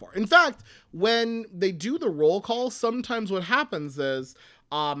looking for. In fact, when they do the roll call, sometimes what happens is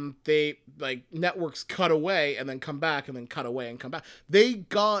they like networks cut away and then come back and then cut away and come back. They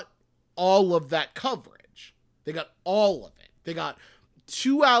got all of that coverage. They got all of it. They got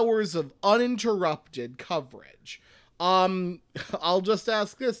 2 hours of uninterrupted coverage. I'll just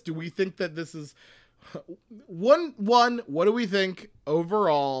ask this. Do we think that this is one, what do we think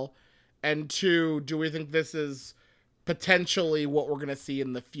overall? And 2, do we think this is potentially what we're going to see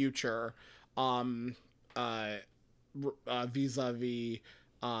in the future vis-a-vis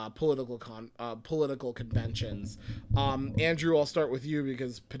political conventions? Andrew, I'll start with you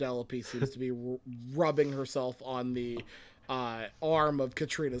because Penelope seems to be rubbing herself on the arm of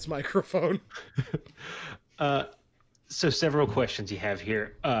Katrina's microphone. So several questions you have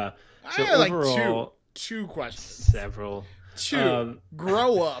here. I have overall, two questions. Several. 2.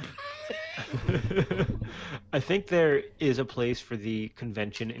 Grow up. I think there is a place for the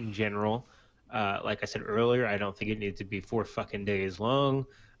convention in general. Like I said earlier, I don't think it needs to be 4 fucking days long.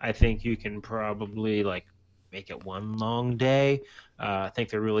 I think you can probably like make it one long day. I think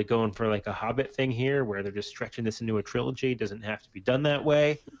they're really going for like a Hobbit thing here where they're just stretching this into a trilogy. It doesn't have to be done that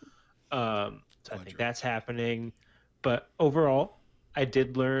way. So I think that's happening. But overall, I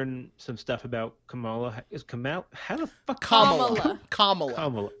did learn some stuff about Kamala. Is Kamala? How the fuck? Kamala.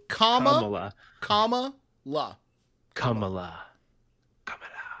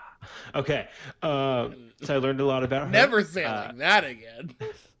 Okay. So I learned a lot about her. Never say it like that again.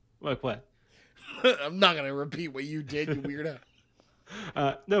 Like what? I'm not going to repeat what you did, you weirdo.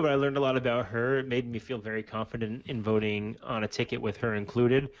 No, but I learned a lot about her. It made me feel very confident in voting on a ticket with her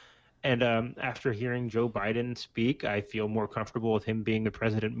included. And after hearing Joe Biden speak, I feel more comfortable with him being the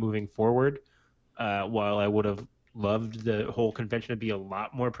president moving forward. While I would have loved the whole convention to be a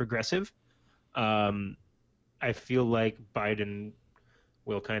lot more progressive, I feel like Biden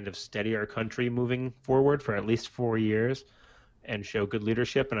will kind of steady our country moving forward for at least 4 years and show good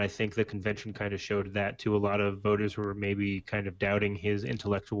leadership. And I think the convention kind of showed that to a lot of voters who were maybe kind of doubting his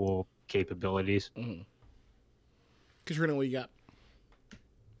intellectual capabilities. Mm-hmm. Katrina, what you got?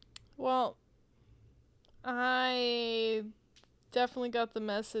 Well, I definitely got the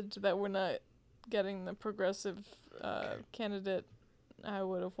message that we're not getting the progressive candidate I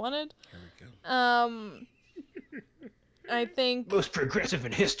would have wanted. There we go. I think most progressive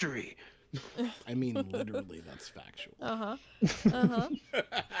in history. I mean, literally, that's factual.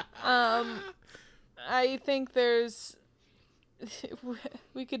 I think there's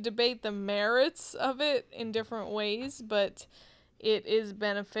we could debate the merits of it in different ways, but it is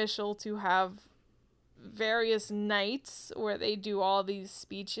beneficial to have various nights where they do all these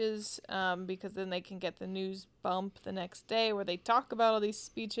speeches, because then they can get the news bump the next day where they talk about all these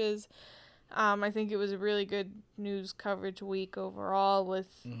speeches. I think it was a really good news coverage week overall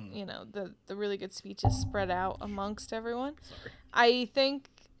with, the really good speeches spread out amongst everyone. Sorry.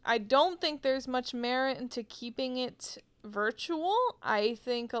 I don't think there's much merit into keeping it virtual. I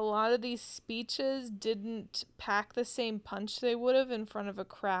think a lot of these speeches didn't pack the same punch they would have in front of a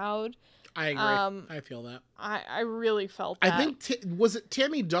crowd. I agree. I feel that. I really felt that. I think, was it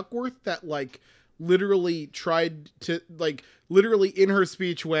Tammy Duckworth that, literally tried to, literally in her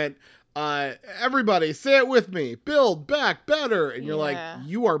speech went, everybody say it with me, build back better. And you're like,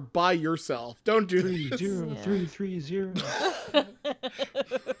 you are by yourself. Don't do this. 30330.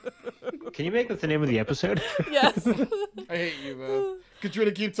 Can you make that the name of the episode? Yes. I hate you, man.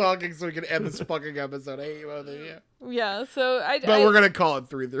 Katrina, keep talking so we can end this fucking episode. I hate you both of you. Yeah, so But we're going to call it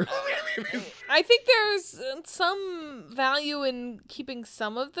 3-3. I think there's some value in keeping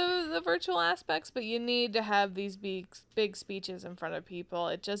some of the virtual aspects, but you need to have these big speeches in front of people.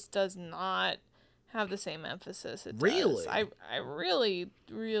 It just does not have the same emphasis it Really? does. I really,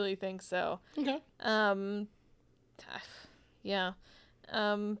 really think so. Okay. Yeah.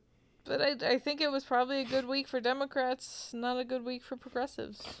 But I think it was probably a good week for Democrats, not a good week for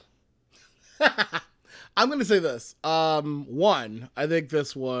progressives. I'm going to say this. One, I think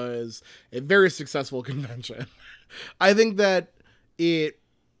this was a very successful convention. I think that it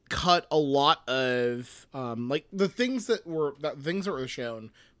cut a lot of, the things that were shown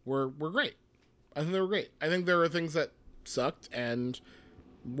were great. I think they were great. I think there were things that sucked and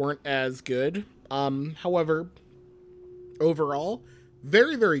weren't as good. However, overall,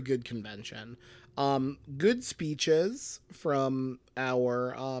 very, very good convention. Good speeches from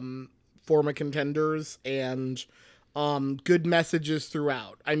our former contenders and good messages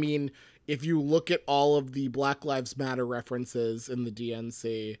throughout. I mean, if you look at all of the Black Lives Matter references in the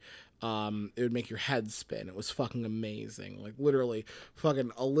DNC, it would make your head spin. It was fucking amazing. Literally,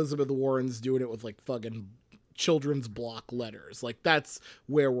 fucking Elizabeth Warren's doing it with fucking children's block letters. That's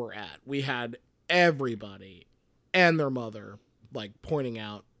where we're at. We had everybody and their mother pointing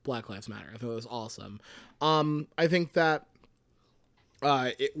out Black Lives Matter. I thought it was awesome. I think that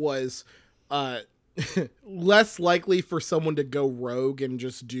it was less likely for someone to go rogue and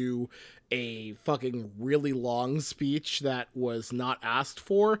just do a fucking really long speech that was not asked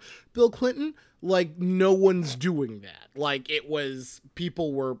for. Bill Clinton, no one's doing that.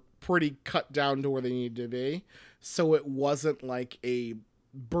 People were pretty cut down to where they needed to be. So it wasn't a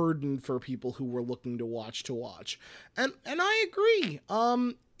burden for people who were looking to watch. And I agree.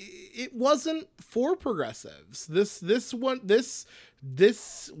 It wasn't for progressives. This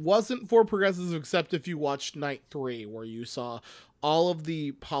wasn't for progressives, except if you watched night 3, where you saw all of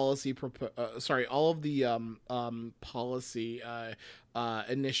the policy not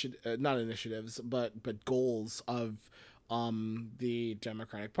initiatives, but goals of the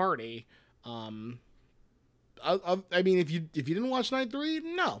Democratic Party. I mean, if you didn't watch night 3,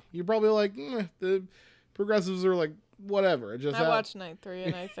 no, you're probably the progressives are whatever. I watched night 3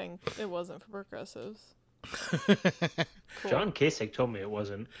 and I think it wasn't for progressives. Cool. John Kasich told me it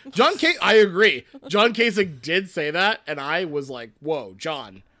wasn't. I agree. John Kasich did say that, and I was like, "Whoa,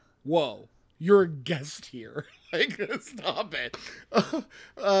 John, whoa, you're a guest here. Stop it."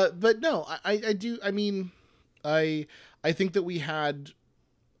 But no, I do. I mean, I think that we had.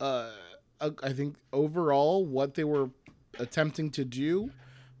 I think overall what they were attempting to do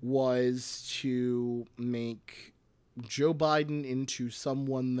was to make Joe Biden into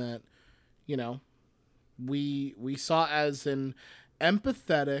someone that, we saw as an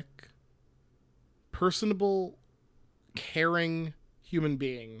empathetic, personable, caring human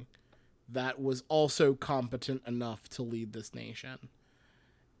being that was also competent enough to lead this nation.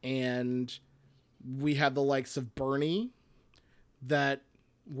 And we had the likes of Bernie that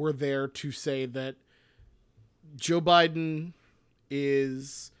were there to say that Joe Biden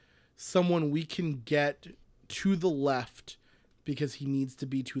is someone we can get to the left because he needs to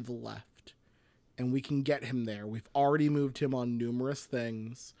be to the left. And we can get him there. We've already moved him on numerous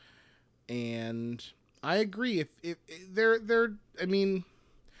things. And I agree. If they're I mean,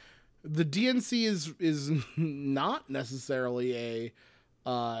 the DNC is not necessarily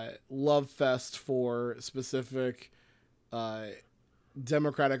a love fest for specific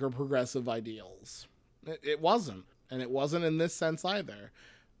democratic or progressive ideals. It wasn't. And it wasn't in this sense either.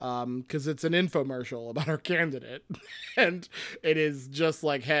 because it's an infomercial about our candidate. And it is just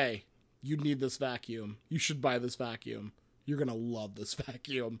like, hey, you need this vacuum. You should buy this vacuum. You're going to love this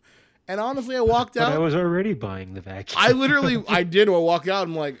vacuum. And honestly, I walked out. But I was already buying the vacuum. I walked out.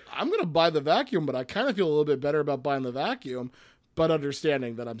 I'm like, I'm going to buy the vacuum, but I kind of feel a little bit better about buying the vacuum, but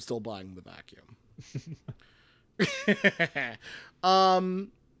understanding that I'm still buying the vacuum.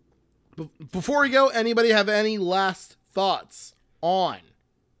 Before we go, anybody have any last thoughts on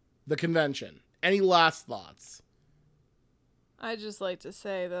the convention? Any last thoughts? I'd just like to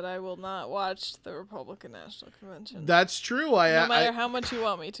say that I will not watch the Republican National Convention. That's true. No matter how much you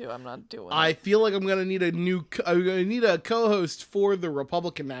want me to, I'm not doing it. I feel like I'm gonna need a co-host for the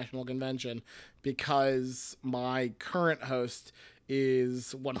Republican National Convention because my current host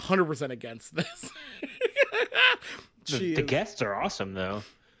is 100% against this. The guests are awesome, though.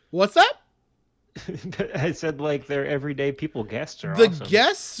 What's that? I said, like, they're everyday people. Guests are the awesome.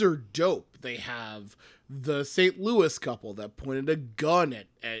 Guests are dope. They have the St. Louis couple that pointed a gun at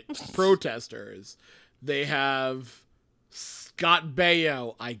protesters. They have Scott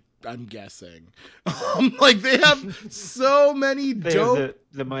Baio, I'm guessing. Like, they have so many dope. Have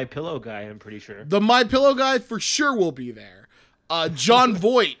the My Pillow guy, I'm pretty sure. The My Pillow guy for sure will be there. John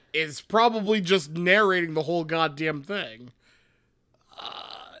Voight is probably just narrating the whole goddamn thing.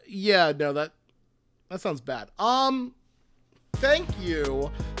 Yeah, no, that sounds bad. Thank you,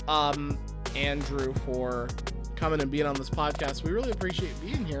 Andrew, for coming and being on this podcast. We really appreciate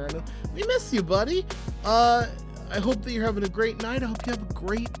being here, and we miss you, buddy. I hope that you're having a great night. I hope you have a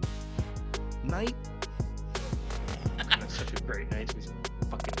great night. That's such a great night. It's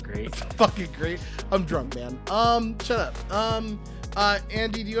fucking great. Fucking great. I'm drunk, man. Shut up.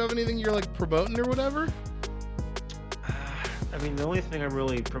 Andy, do you have anything you're like promoting or whatever? I mean, the only thing I'm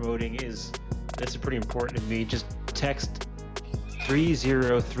really promoting is, this is pretty important to me, just text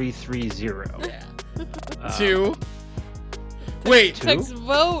 30330. Yeah. Two. Wait. Text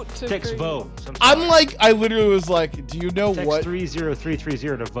vote. Text vote. I'm like, I literally was like, do you know text what?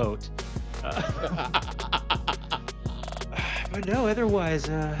 30330 to vote. But no, otherwise,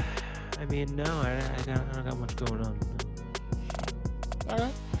 I mean, no, I don't got much going on. All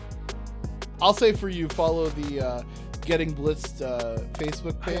right. I'll say for you, follow the Getting Blitzed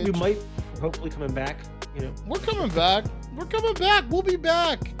Facebook page. We might, hopefully, coming back. You know, we're coming back. We'll be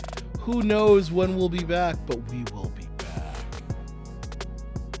back. Who knows when we'll be back, but we will be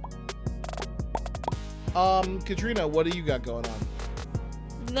back. Katrina, what do you got going on?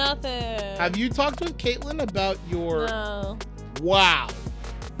 Nothing. Have you talked with Caitlin about your? No. Wow.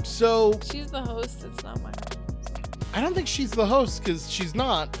 So she's the host. It's not my host. I don't think she's the host because she's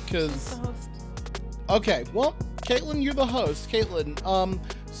not. She's the host. Okay. Well, Caitlin, you're the host. Caitlin.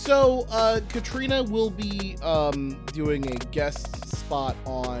 So Katrina will be doing a guest spot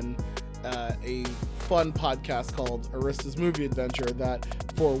on a fun podcast called Arista's Movie Adventure that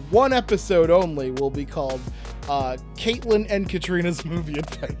for one episode only will be called Caitlin and Katrina's Movie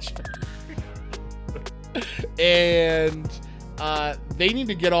Adventure. And they need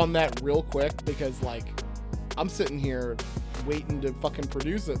to get on that real quick because, like, I'm sitting here waiting to fucking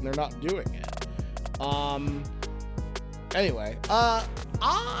produce it and they're not doing it. Anyway, that's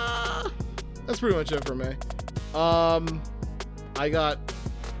pretty much it for me. I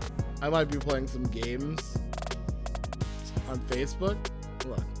might be playing some games on Facebook.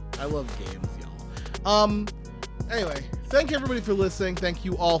 Look, I love games, y'all. Anyway, thank you everybody for listening. Thank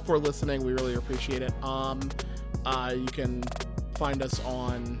you all for listening. We really appreciate it. You can find us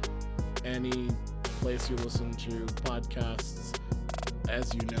on any place you listen to podcasts,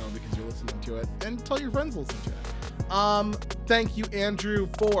 as you know, because you're listening to it, and tell your friends to listen to it. Thank you, Andrew,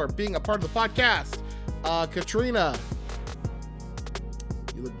 for being a part of the podcast. Katrina,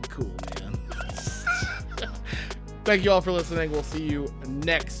 you looking cool, man. Thank you all for listening. We'll see you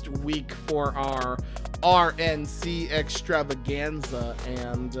next week for our RNC extravaganza.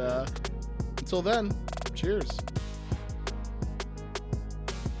 And until then, cheers.